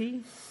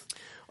multiplicity,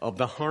 of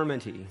the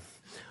harmony,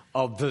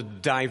 of the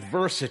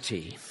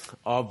diversity,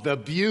 of the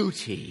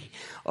beauty,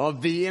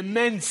 of the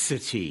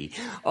immensity,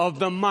 of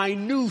the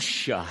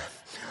minutia,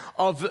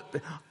 of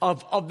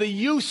the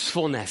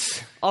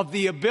usefulness, of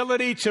the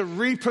ability to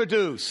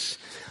reproduce,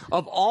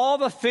 of all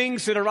the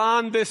things that are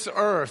on this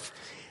earth,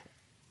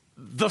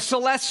 the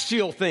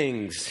celestial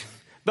things,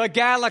 the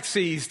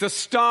galaxies, the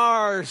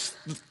stars,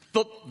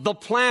 the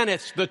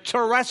planets, the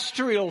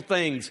terrestrial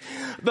things,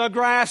 the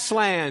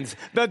grasslands,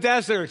 the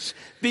deserts,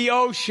 the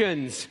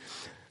oceans,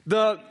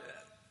 the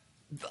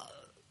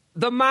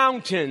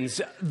mountains,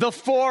 the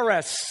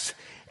forests,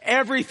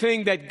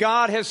 everything that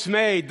God has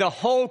made, the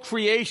whole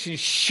creation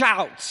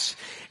shouts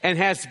and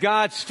has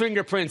God's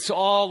fingerprints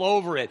all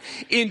over it.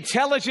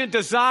 Intelligent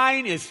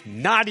design is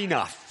not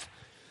enough.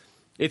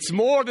 It's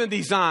more than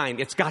design.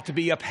 It's got to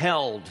be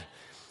upheld.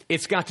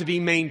 It's got to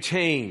be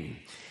maintained.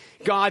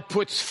 God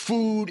puts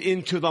food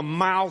into the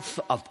mouth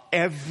of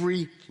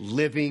every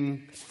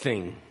living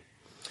thing.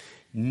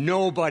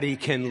 Nobody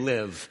can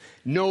live,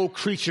 no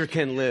creature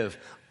can live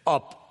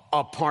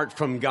apart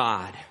from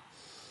God.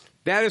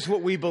 That is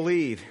what we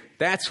believe.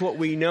 That's what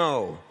we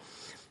know.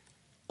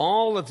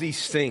 All of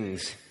these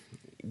things,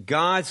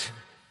 God's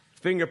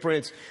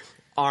fingerprints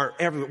are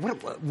everywhere.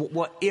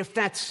 What if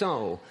that's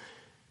so,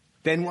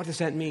 then what does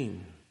that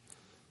mean?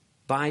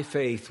 By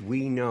faith,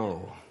 we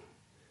know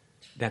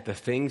that the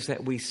things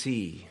that we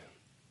see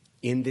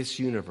in this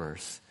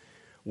universe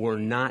were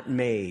not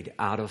made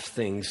out of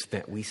things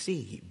that we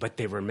see, but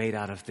they were made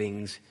out of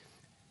things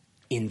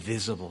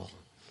invisible.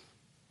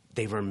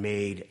 They were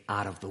made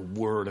out of the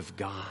Word of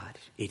God.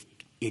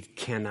 It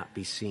cannot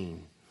be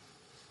seen.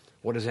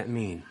 What does that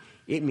mean?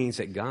 It means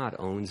that God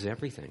owns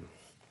everything.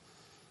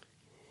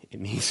 It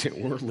means that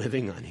we're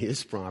living on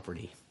His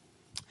property,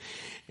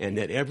 and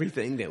that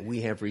everything that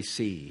we have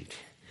received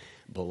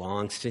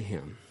belongs to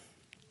Him.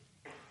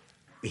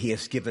 He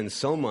has given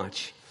so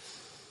much.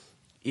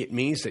 It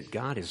means that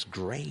God is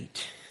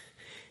great.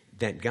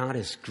 That God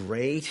is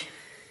great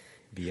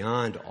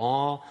beyond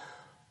all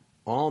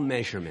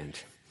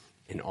measurement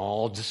and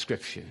all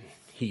description.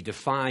 He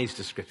defies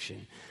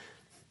description.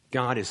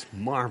 God is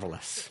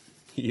marvelous.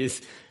 He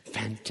is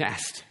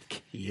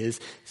fantastic. He is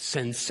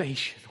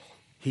sensational.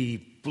 He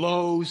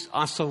blows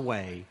us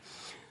away.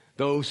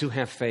 Those who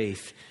have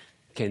faith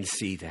can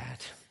see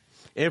that.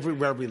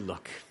 Everywhere we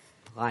look,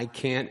 I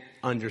can't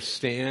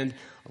understand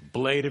a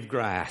blade of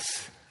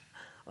grass.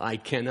 I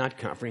cannot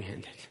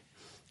comprehend it.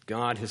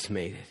 God has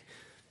made it.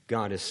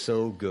 God is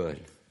so good.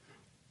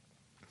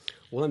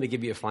 Well, let me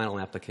give you a final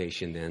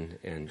application then,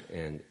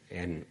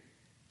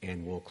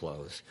 and we'll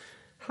close.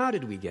 How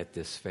did we get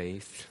this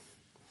faith?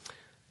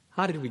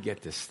 How did we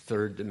get this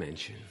third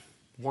dimension?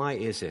 Why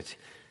is it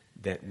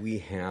that we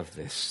have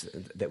this,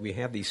 that we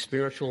have these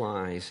spiritual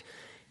eyes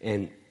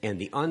And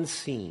the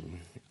unseen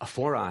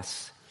for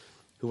us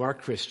who are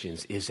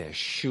Christians is as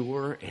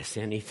sure as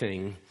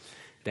anything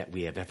that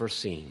we have ever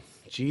seen.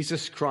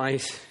 Jesus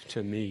Christ,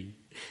 to me,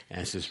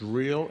 as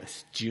real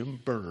as Jim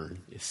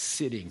Byrne is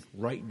sitting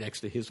right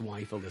next to his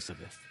wife,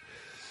 Elizabeth.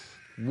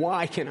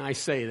 Why can I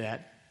say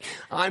that?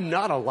 I'm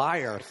not a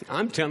liar.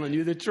 I'm telling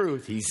you the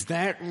truth. He's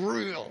that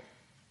real.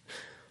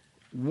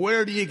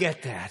 Where do you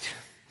get that?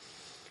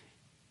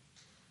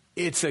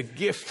 It's a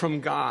gift from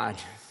God.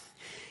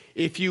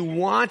 If you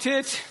want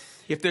it,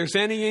 if there's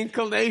any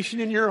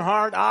inclination in your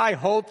heart, I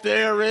hope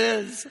there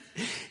is.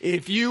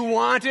 If you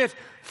want it,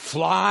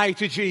 fly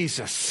to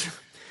Jesus.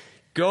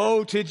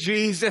 Go to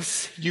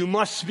Jesus. You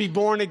must be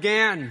born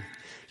again.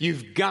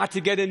 You've got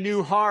to get a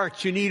new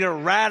heart. You need a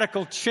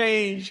radical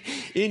change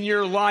in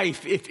your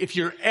life if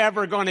you're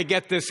ever going to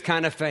get this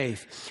kind of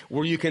faith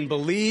where you can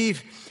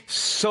believe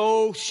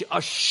so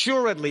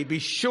assuredly, be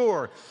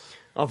sure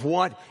of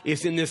what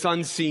is in this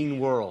unseen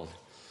world.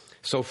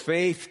 So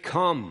faith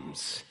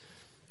comes.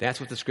 That's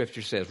what the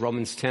scripture says.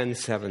 Romans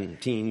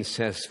 10:17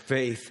 says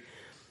faith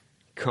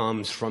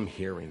comes from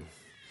hearing.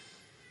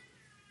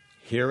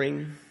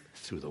 Hearing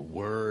through the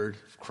word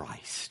of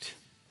Christ.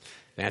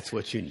 That's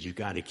what you need. You've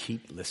got to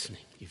keep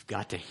listening. You've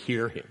got to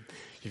hear him.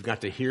 You've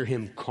got to hear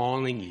him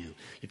calling you.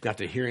 You've got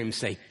to hear him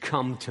say,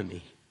 come to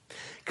me.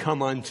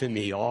 Come unto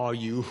me, all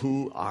you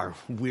who are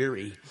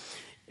weary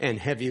and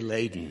heavy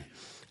laden.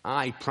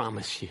 I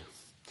promise you.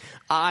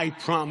 I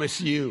promise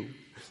you.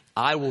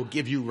 I will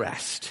give you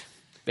rest.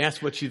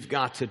 That's what you've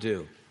got to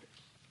do.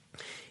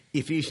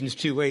 Ephesians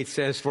 2:8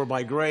 says, for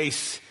by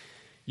grace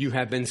you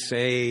have been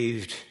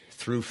saved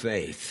through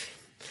faith.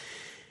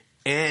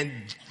 And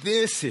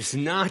this is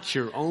not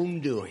your own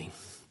doing.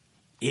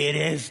 It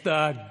is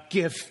the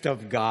gift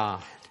of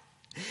God.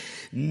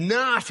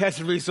 Not as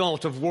a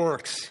result of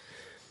works,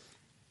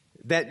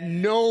 that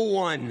no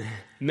one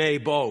may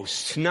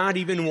boast, not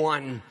even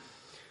one.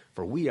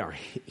 For we are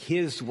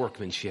his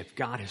workmanship.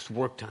 God has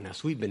worked on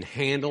us. We've been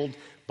handled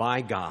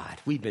by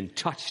God. We've been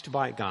touched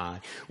by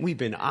God. We've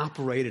been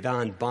operated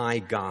on by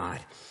God.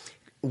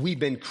 We've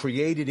been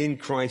created in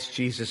Christ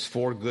Jesus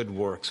for good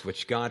works,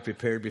 which God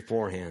prepared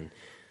beforehand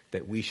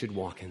that we should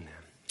walk in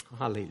them.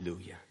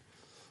 Hallelujah.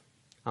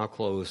 I'll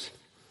close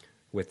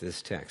with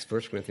this text.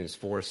 1 Corinthians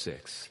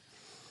 4:6.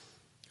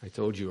 I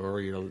told you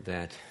earlier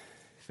that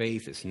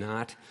faith is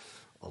not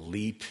a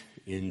leap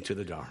into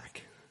the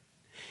dark.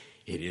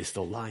 It is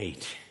the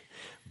light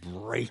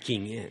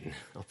breaking in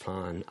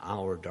upon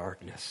our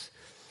darkness.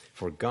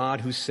 For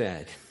God who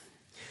said,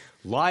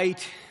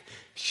 light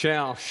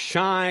shall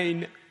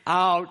shine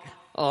out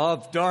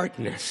of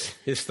darkness,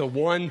 is the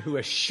one who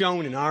has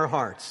shone in our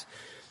hearts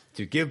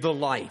to give the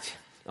light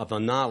of the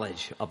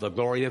knowledge of the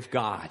glory of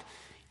God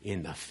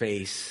in the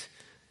face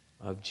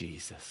of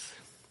Jesus.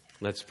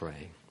 Let's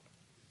pray.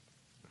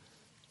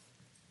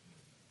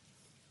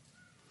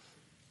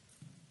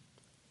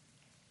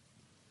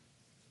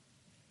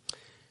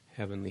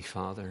 Heavenly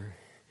Father,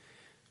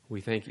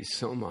 we thank you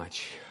so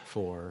much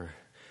for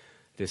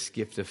this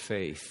gift of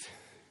faith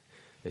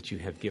that you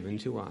have given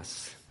to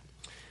us,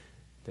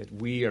 that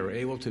we are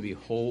able to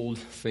behold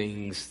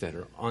things that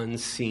are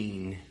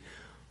unseen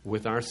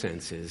with our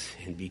senses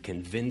and be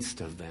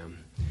convinced of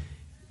them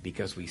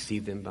because we see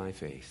them by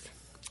faith.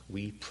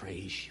 We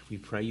praise you. We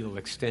pray you'll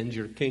extend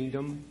your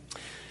kingdom,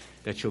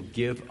 that you'll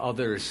give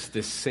others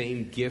this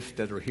same gift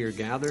that are here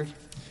gathered,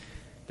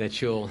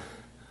 that you'll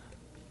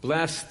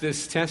bless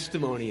this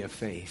testimony of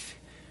faith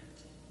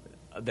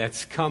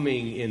that's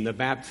coming in the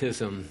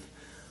baptism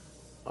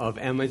of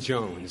Emma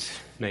Jones.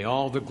 May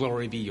all the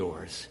glory be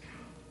yours.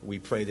 We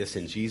pray this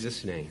in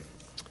Jesus' name.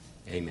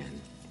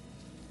 Amen.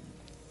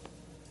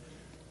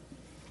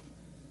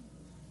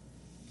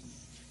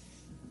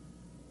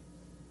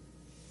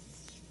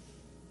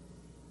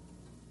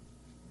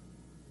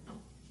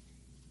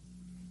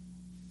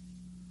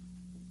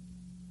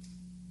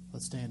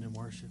 Let's stand and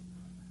worship.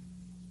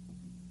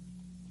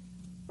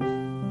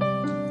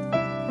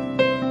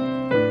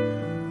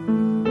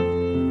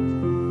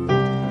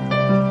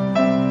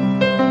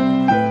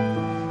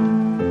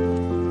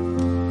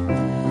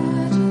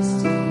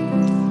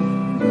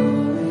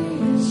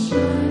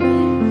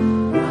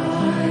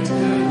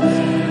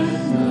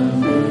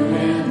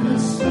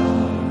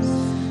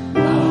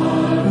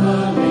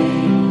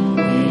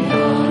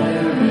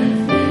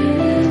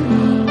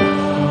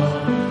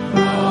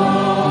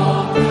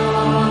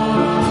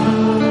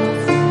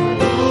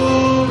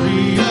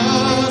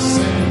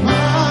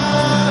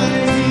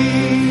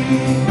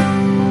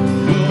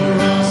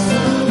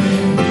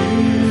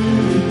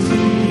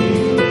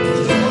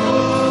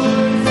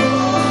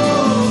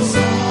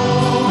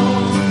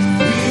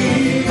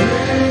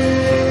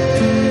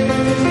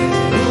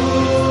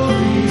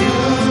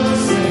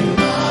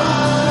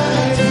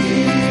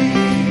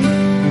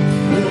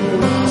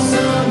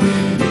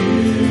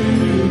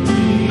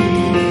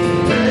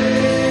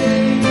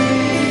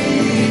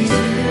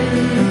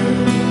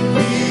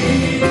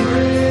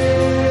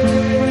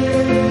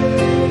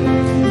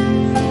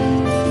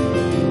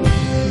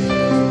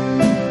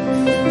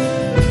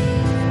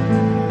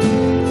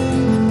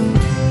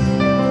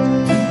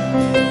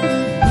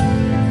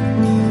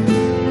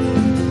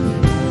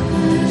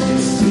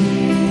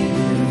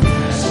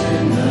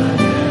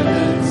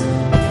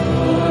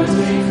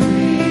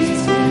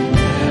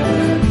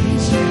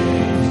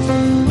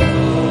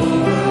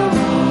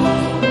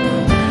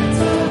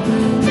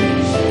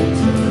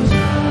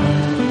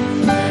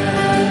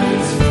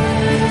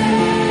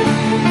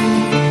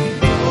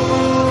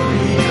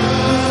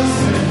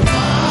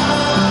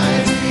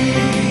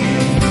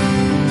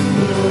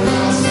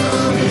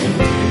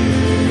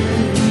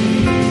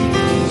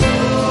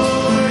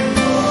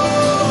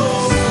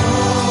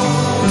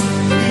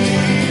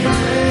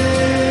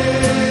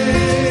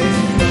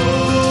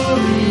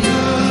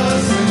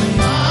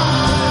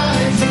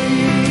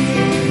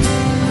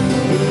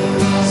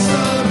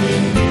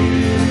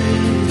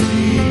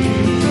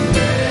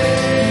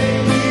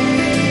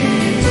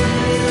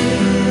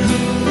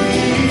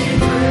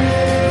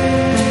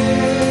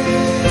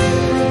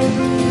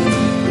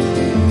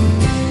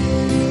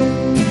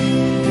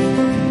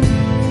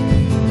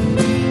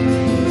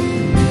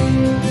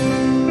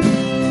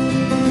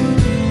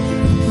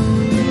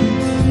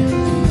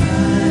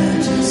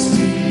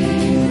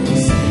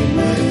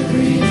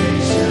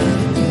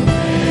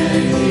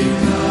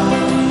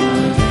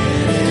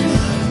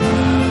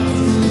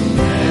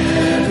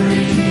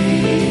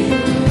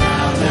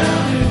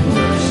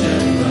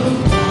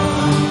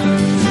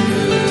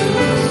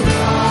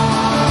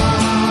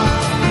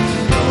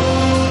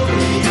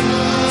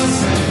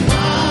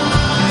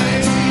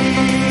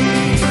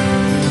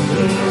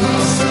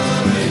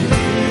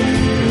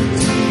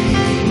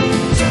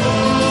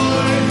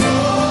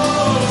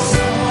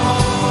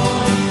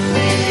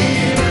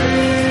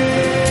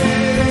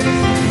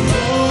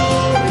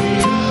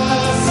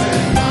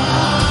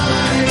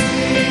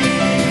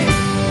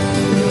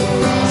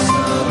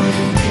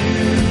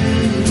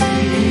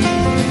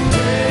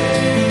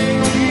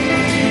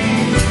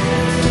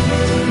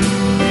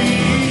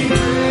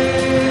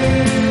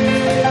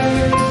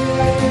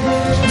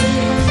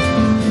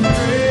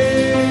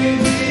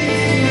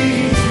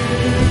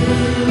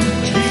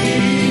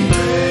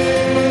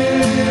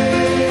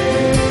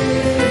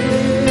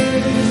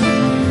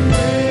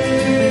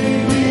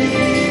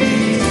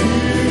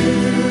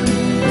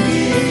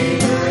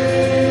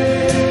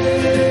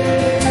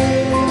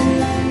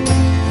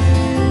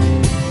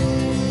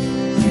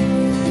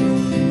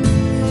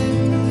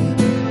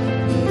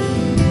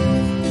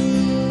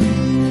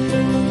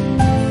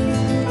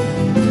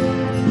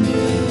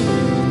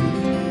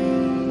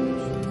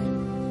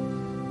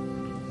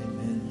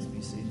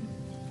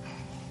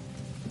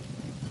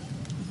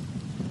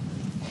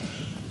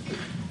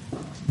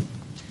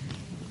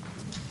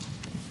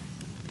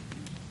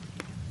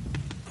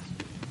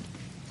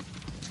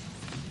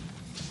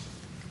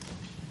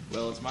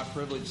 it's my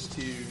privilege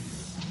to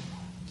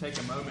take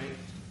a moment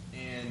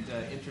and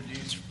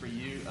introduce for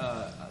you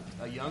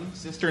a young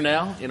sister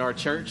now in our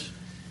church,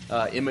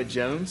 Emma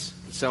Jones.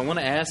 So I want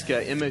to ask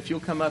Emma if you'll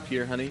come up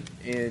here, honey,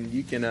 and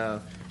you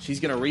can. She's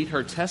going to read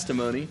her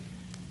testimony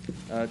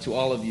to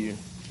all of you.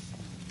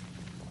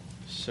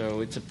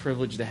 So it's a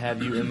privilege to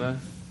have you, Emma.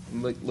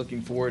 I'm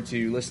looking forward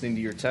to listening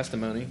to your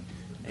testimony.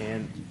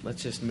 And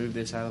let's just move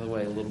this out of the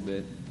way a little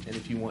bit. And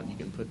if you want, you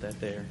can put that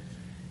there.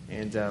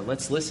 And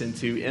let's listen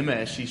to Emma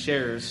as she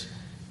shares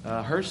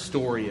her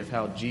story of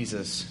how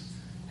Jesus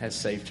has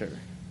saved her.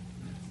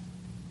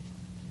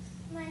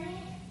 My name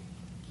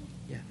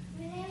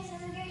is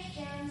Emma Grace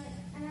Jones,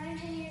 and I'm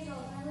 10 years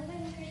old, and I live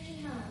in a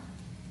Christian home.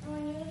 And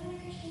when you live in a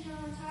Christian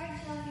home, it's hard to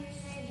tell if you're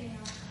saved or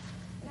not.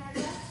 But I'm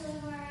blessed to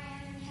live where I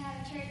am and to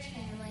have a church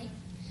family.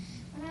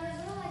 When I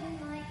was little, I didn't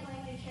like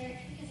going to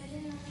church because I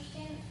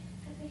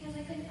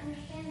couldn't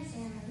understand the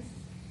sermons.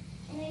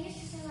 And they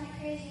used to seem like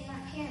crazy and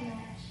not care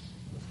much.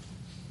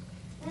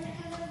 Then a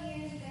couple of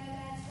years ago,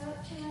 God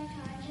spoke to my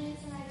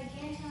conscience, and I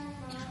began telling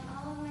Mom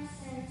all of my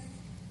sins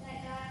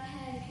that God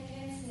had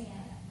convinced me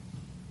of.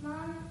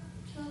 Mom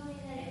told me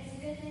that it was a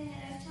good thing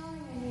that I was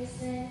telling her these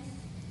things,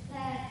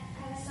 that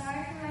I was sorry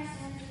for my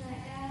sins, and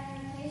that God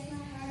had replaced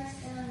my heart of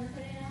stone and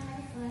put it on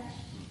her flesh.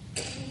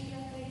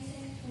 Ezekiel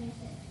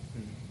 36:26.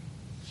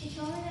 She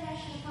told me that I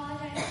should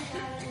apologize to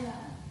God as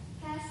well.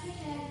 Pastor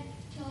Ted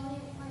told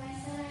me when I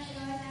said I should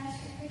always ask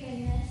for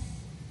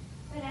forgiveness,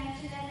 but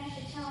after that I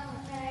should tell him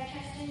that I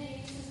trust in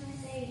Jesus as my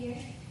Savior,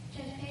 to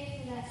have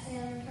paid for that sin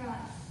on the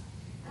cross.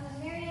 I was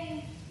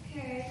very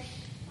encouraged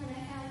when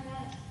I found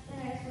out that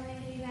I was going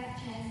to be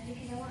baptized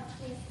because I want to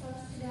be as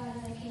close to God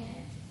as I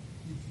can.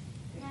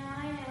 Now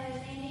I know,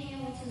 as Andy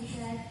Hamilton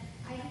said,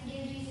 I can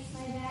give Jesus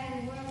my bag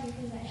of worldly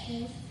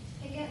possessions,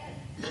 pick up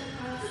the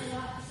cross and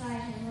walk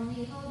beside him while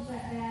he holds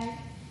that bag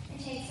and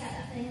takes out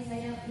the things I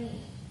don't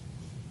need.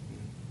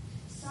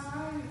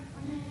 Psalm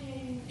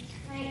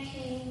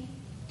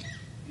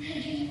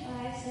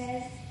 119:105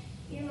 says,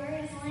 "Your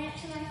word is a lamp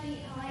to my feet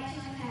and a light to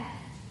my path."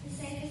 The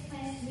safest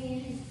place to be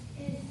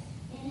is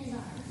in his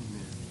arms.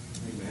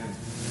 Amen.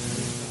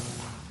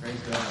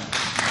 Praise God.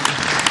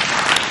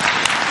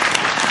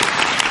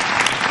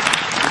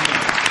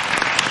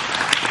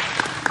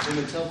 I'm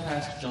going to tell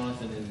Pastor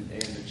Jonathan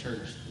and the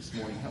church this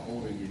morning, how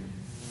old are you?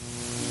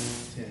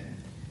 10.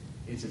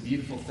 It's a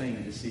beautiful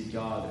thing to see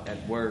God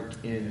at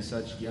work in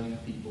such young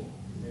people.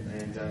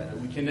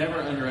 And we can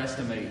never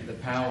underestimate the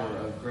power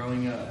of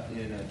growing up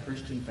in a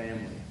Christian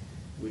family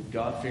with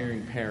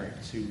God-fearing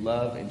parents who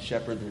love and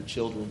shepherd their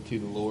children to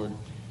the Lord.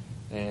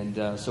 And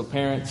so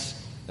parents,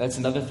 that's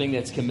another thing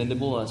that's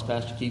commendable, as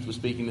Pastor Keith was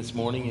speaking this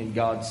morning, in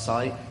God's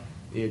sight.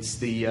 It's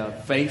the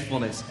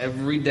faithfulness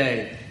every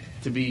day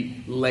to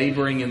be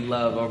laboring in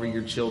love over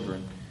your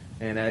children.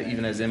 And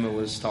even as Emma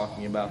was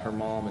talking about her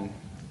mom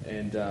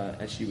and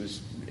as she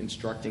was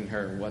instructing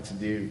her what to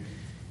do,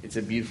 it's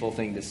a beautiful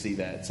thing to see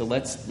that. So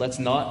let's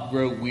not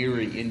grow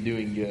weary in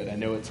doing good. I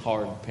know it's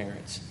hard,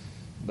 parents,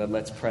 but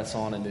let's press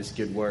on in this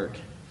good work.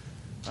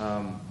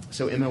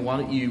 So Emma, why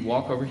don't you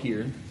walk over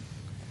here,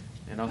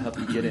 and I'll help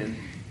you get in.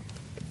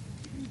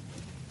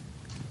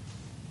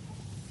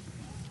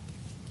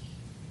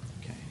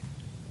 Okay.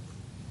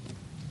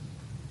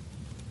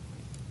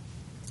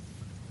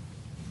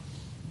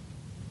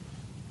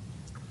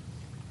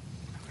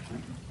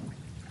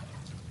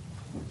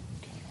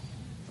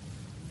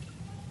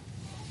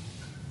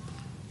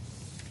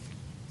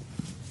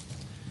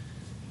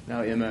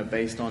 Now, Emma,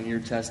 based on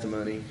your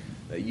testimony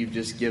that you've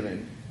just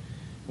given,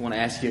 I want to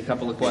ask you a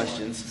couple of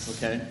questions,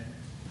 okay?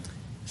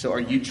 So are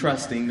you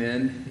trusting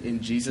then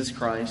in Jesus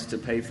Christ to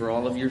pay for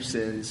all of your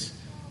sins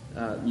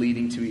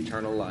leading to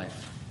eternal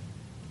life?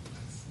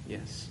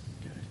 Yes.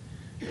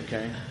 Good.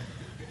 Okay.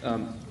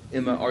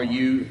 Emma, are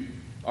you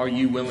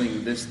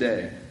willing this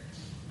day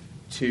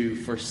to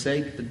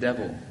forsake the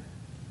devil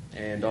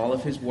and all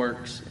of his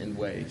works and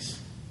ways?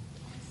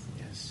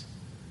 Yes.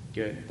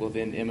 Good. Well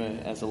then, Emma,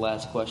 as the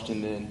last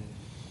question then,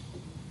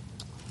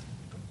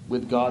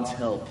 with God's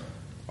help,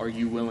 are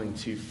you willing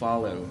to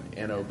follow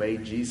and obey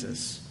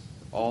Jesus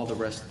all the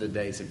rest of the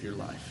days of your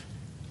life?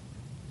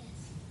 Yes.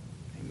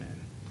 Amen.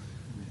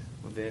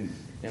 Well then,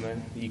 Emma,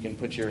 you can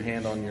put your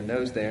hand on your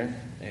nose there,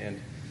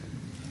 and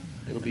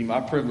it'll be my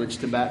privilege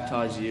to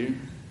baptize you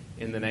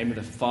in the name of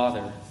the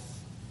Father,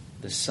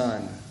 the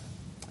Son,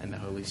 and the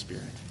Holy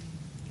Spirit.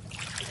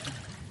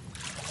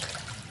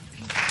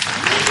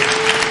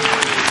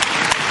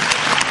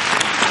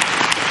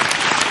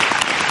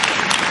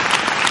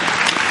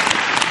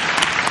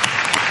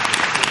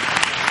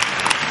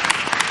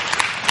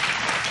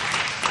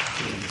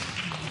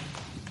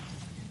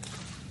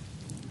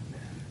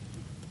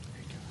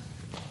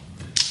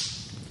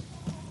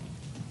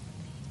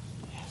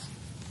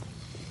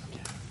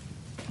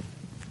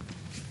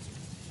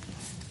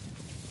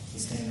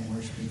 Stand and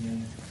worship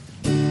again.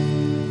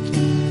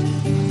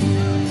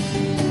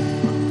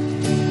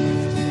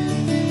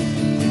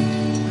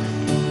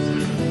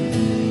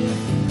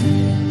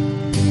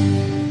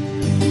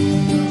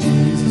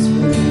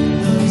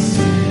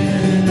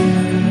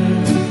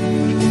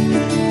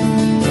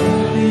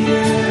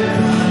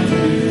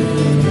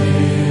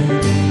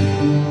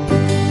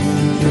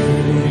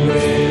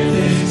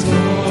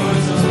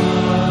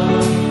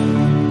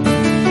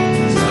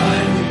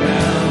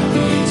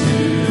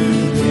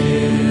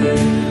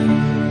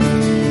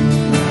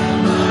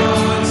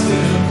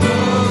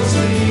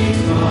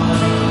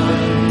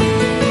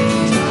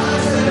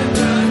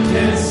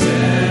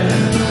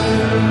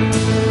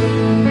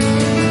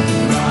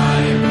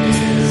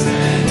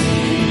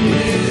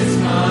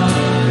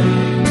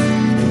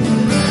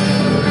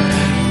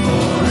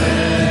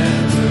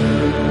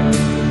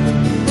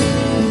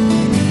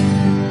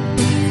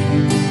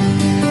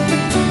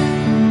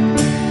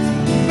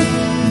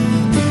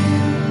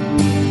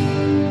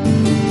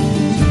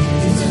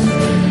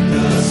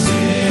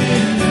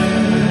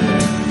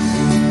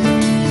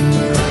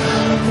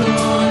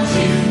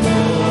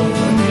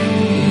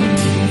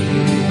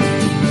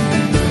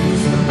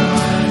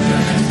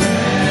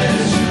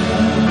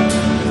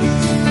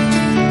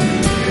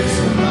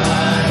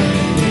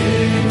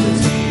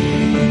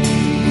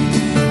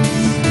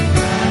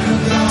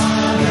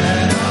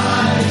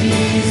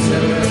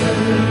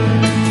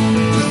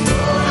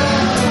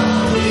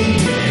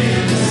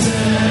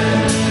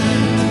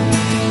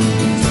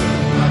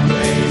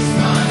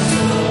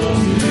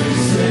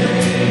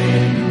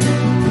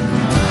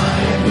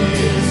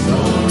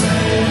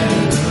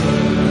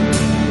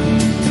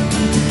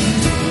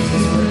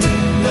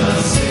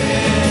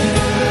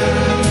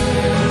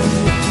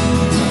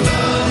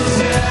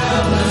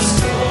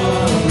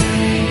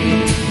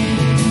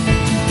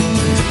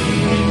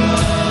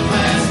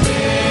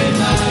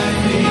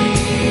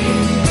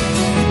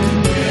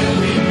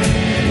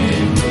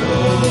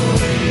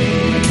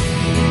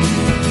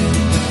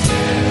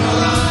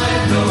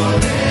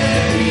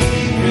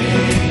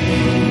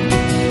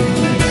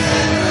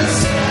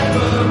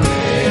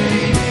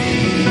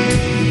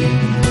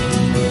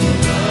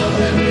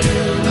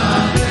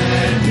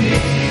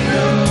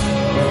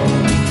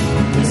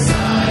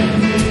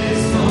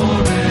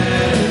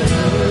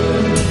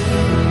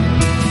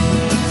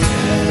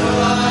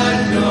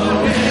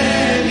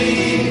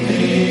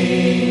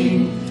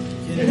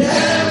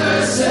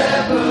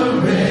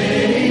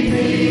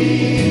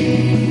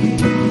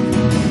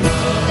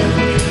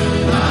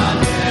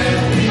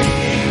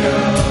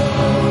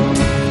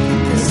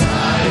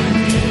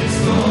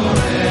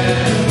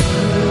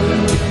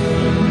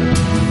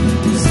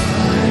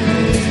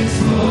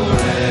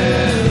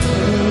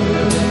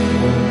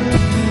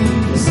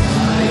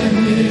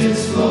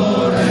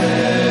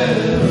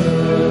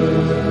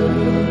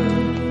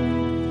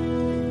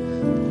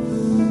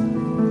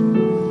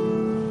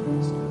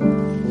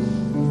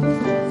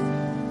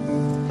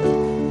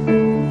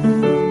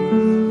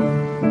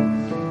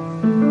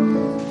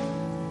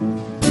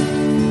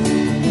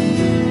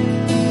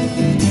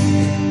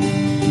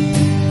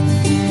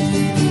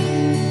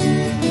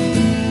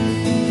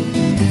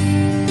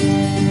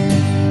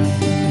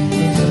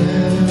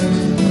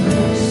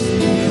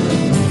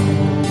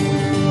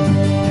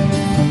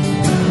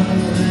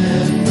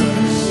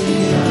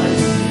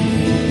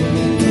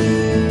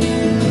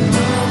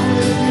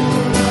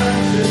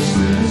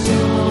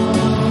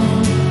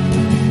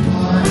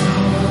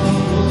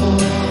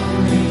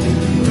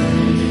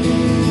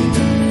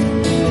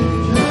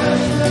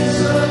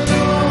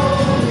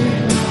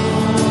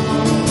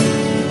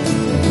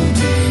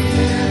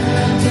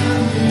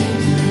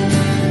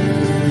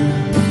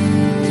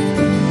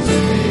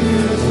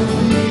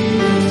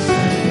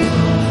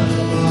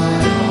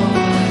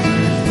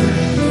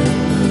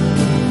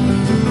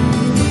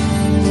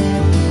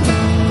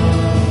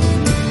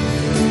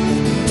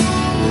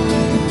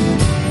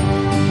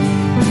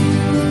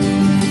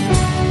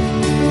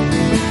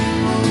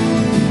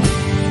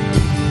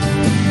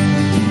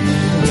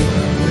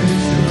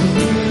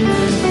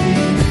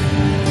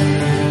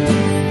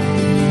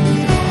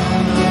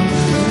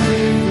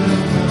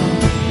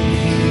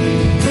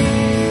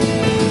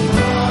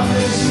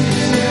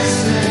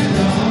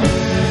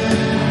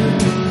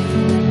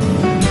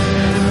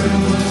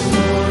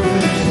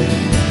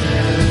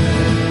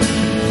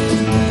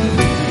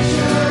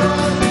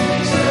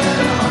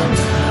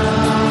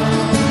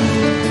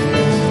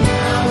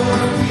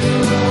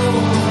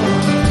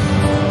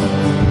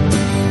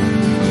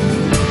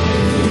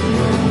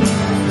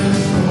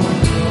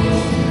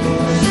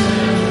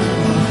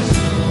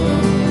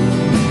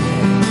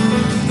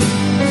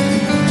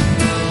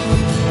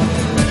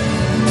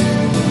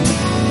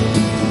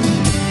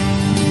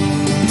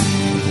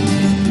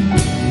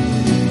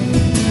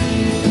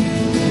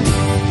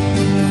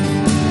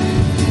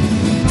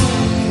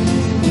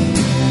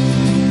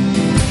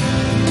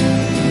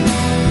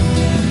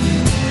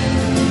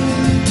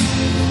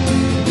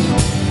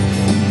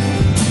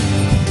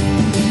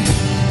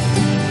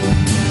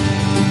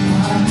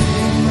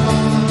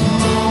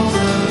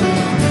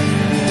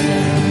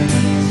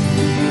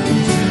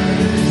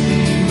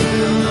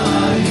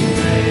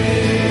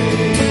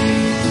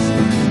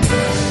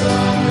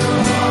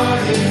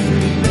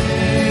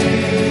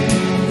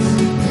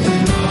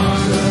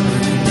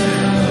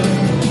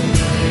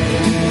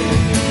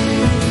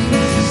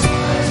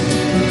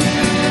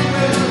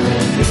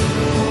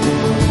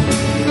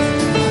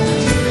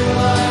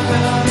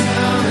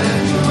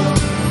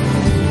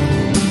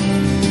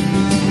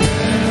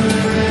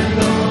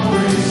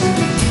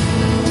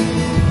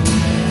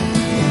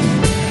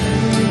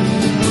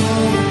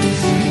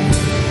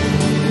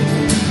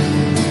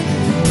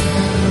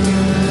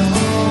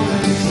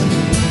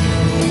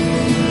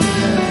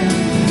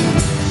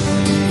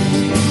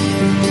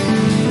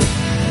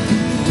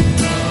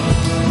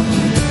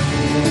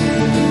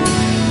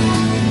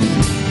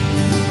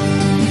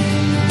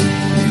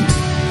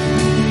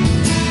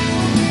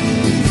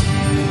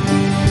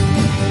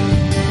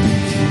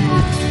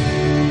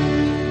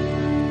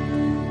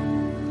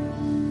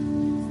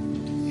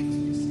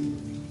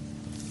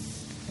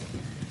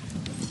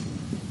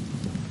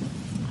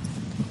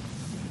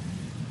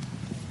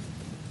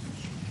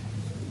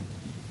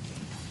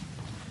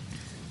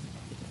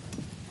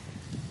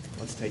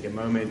 Let's take a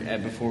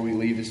moment before we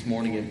leave this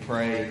morning and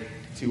pray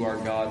to our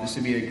God. This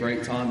would be a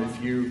great time if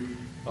you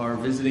are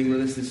visiting with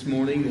us this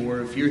morning,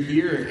 or if you're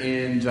here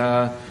and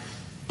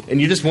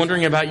you're just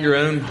wondering about your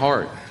own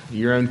heart,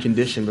 your own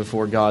condition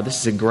before God.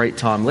 This is a great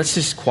time. Let's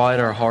just quiet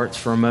our hearts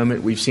for a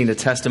moment. We've seen a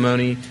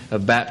testimony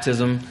of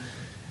baptism.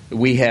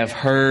 We have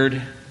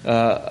heard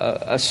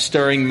a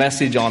stirring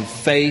message on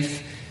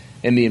faith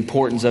and the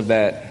importance of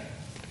that.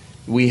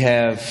 We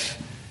have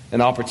an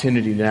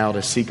opportunity now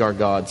to seek our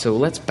God. So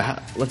let's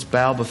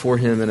bow before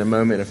Him in a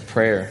moment of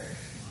prayer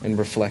and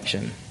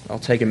reflection. I'll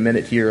take a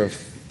minute here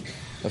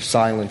of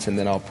silence, and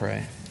then I'll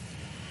pray.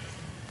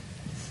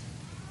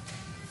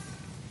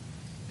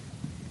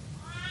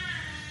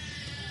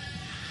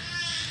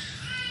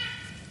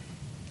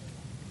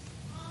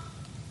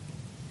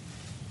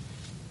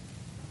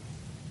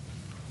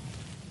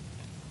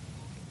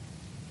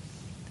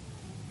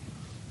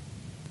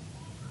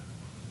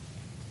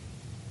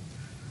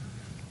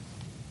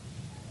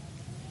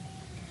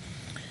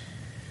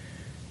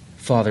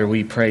 Father,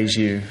 we praise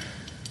You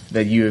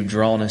that You have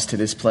drawn us to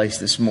this place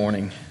this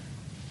morning,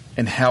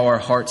 and how our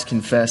hearts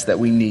confess that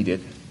we need it.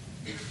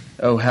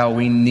 Oh, how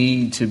we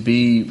need to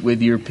be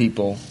with Your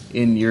people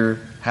in Your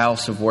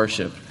house of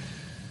worship,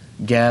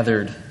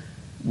 gathered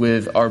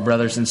with our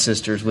brothers and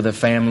sisters, with a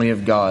family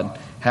of God.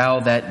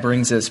 How that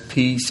brings us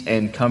peace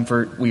and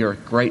comfort. We are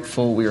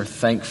grateful. We are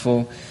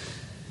thankful.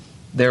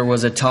 There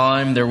was a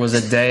time, there was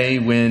a day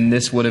when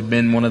this would have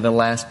been one of the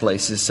last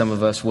places some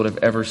of us would have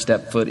ever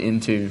stepped foot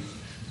into.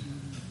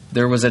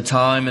 There was a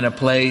time and a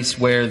place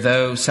where,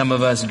 though some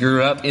of us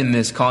grew up in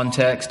this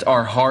context,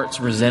 our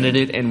hearts resented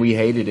it and we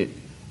hated it.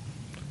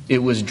 It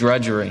was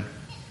drudgery.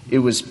 It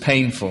was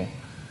painful.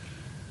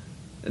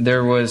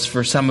 There was,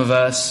 for some of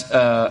us,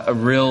 a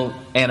real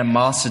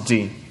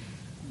animosity,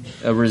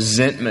 a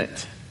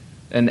resentment,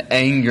 an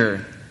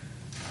anger,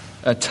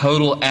 a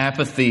total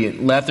apathy,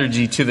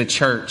 lethargy to the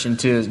church and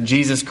to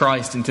Jesus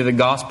Christ and to the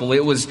gospel.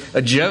 It was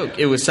a joke.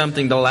 It was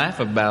something to laugh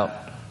about.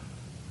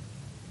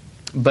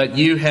 But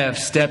You have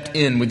stepped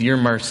in with Your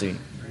mercy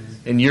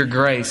and Your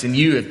grace, and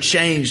You have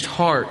changed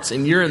hearts,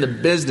 and You're in the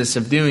business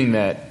of doing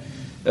that,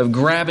 of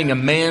grabbing a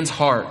man's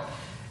heart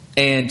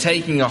and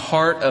taking a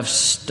heart of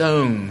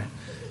stone,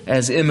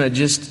 as Emma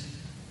just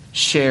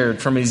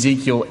shared from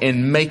Ezekiel,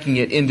 and making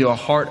it into a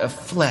heart of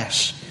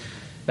flesh.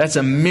 That's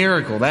a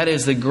miracle. That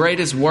is the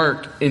greatest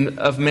work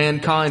of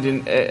mankind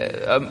and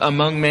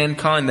among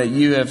mankind that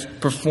You have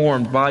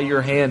performed by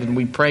Your hand, and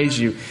we praise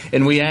You,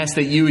 and we ask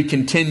that You would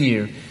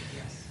continue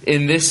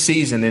in this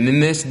season and in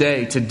this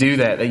day to do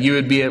that You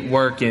would be at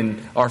work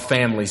in our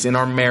families, in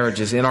our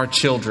marriages, in our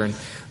children.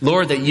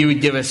 Lord, that You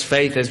would give us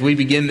faith as we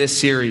begin this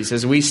series,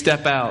 as we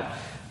step out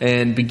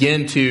and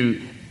begin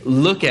to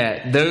look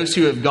at those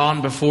who have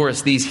gone before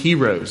us, these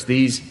heroes,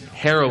 these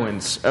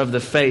heroines of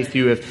the faith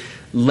who have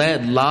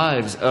led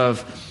lives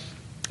of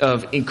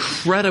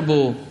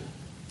incredible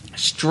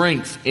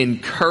strength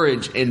and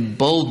courage and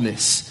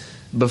boldness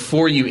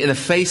before You in the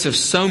face of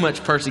so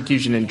much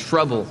persecution and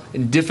trouble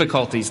and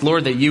difficulties.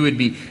 Lord, that You would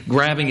be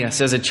grabbing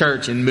us as a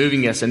church and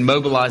moving us and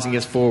mobilizing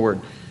us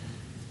forward.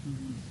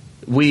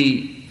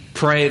 We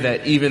pray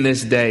that even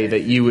this day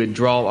that You would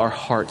draw our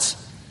hearts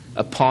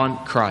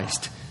upon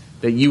Christ,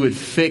 that You would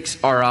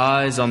fix our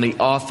eyes on the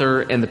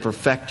author and the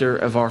perfecter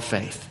of our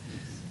faith,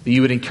 that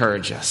You would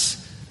encourage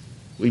us.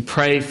 We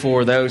pray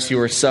for those who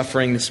are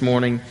suffering this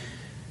morning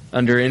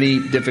under any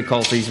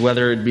difficulties,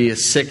 whether it be a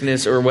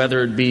sickness or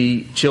whether it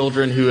be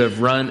children who have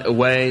run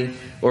away,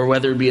 or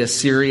whether it be a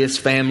serious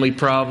family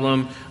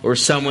problem or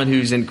someone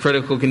who's in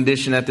critical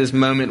condition at this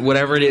moment.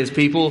 Whatever it is,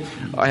 people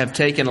have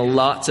taken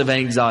lots of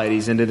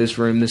anxieties into this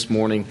room this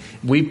morning.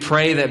 We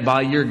pray that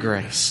by Your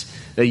grace,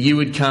 that You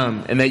would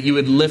come and that You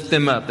would lift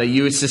them up, that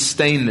You would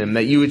sustain them,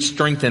 that You would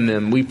strengthen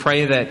them. We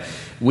pray that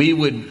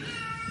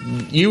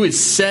You would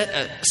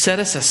set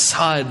us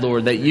aside,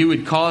 Lord, that You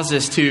would cause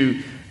us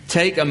to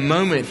take a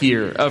moment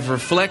here of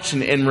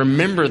reflection and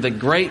remember the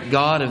great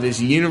God of this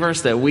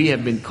universe that we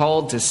have been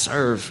called to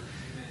serve.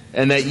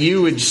 And that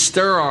You would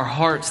stir our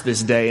hearts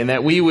this day, and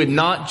that we would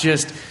not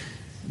just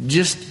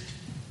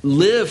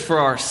live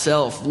for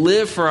ourselves,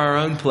 live for our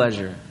own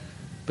pleasure,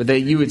 but that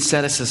You would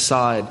set us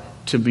aside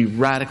to be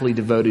radically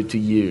devoted to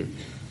You,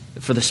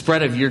 for the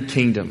spread of Your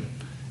kingdom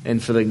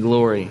and for the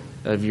glory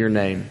of Your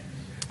name.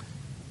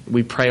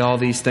 We pray all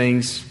these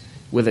things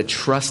with a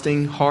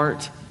trusting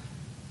heart.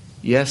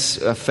 Yes,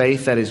 a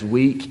faith that is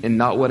weak and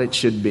not what it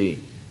should be,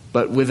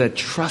 but with a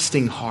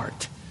trusting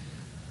heart,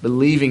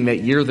 believing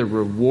that You're the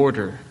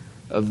rewarder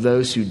of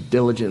those who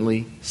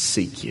diligently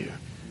seek You.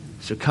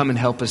 So come and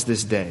help us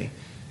this day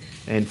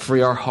and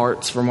free our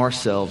hearts from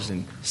ourselves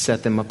and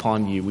set them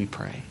upon You, we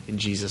pray. In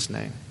Jesus'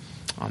 name,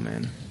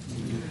 amen.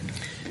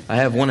 I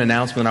have one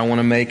announcement I want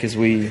to make as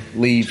we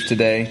leave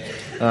today.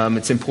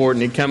 It's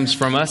important. It comes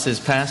from us as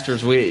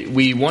pastors.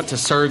 We want to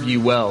serve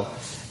you well.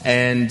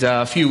 And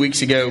a few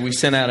weeks ago, we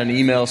sent out an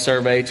email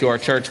survey to our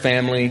church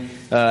family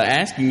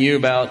asking you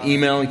about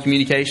email and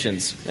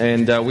communications.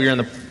 And we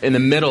are in the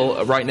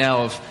middle right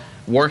now of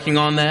working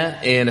on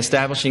that and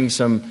establishing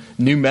some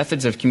new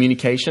methods of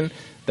communication.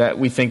 that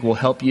we think will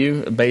help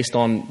you based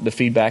on the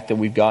feedback that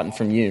we've gotten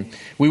from you.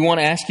 We want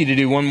to ask you to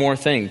do one more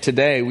thing.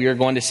 Today we are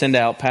going to send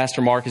out,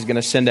 Pastor Mark is going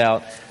to send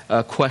out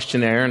a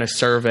questionnaire and a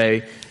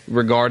survey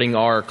regarding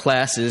our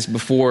classes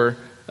before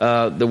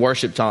the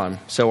worship time.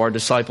 So our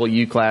Disciple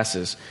U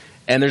classes.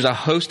 And there's a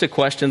host of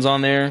questions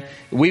on there.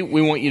 We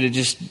want you to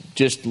just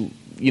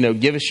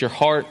give us your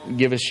heart,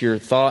 give us your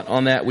thought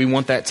on that. We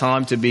want that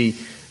time to be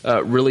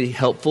really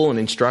helpful and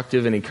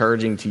instructive and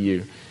encouraging to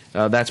you.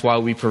 That's why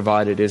we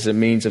provide it as a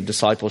means of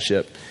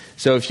discipleship.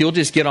 So if you'll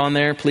just get on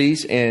there,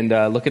 please, and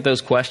look at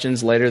those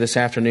questions later this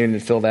afternoon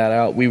and fill that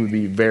out, we would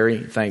be very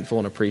thankful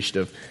and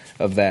appreciative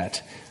of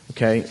that.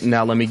 Okay,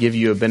 now let me give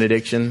you a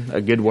benediction,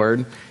 a good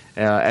word,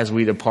 as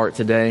we depart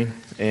today.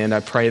 And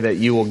I pray that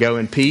you will go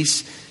in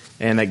peace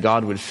and that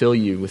God would fill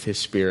you with His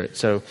Spirit.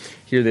 So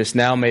hear this.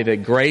 Now may the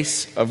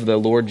grace of the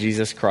Lord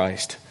Jesus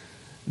Christ,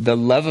 the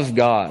love of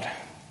God,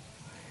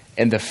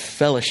 and the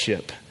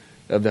fellowship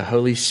of the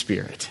Holy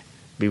Spirit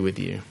be with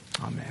you.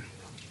 Amen.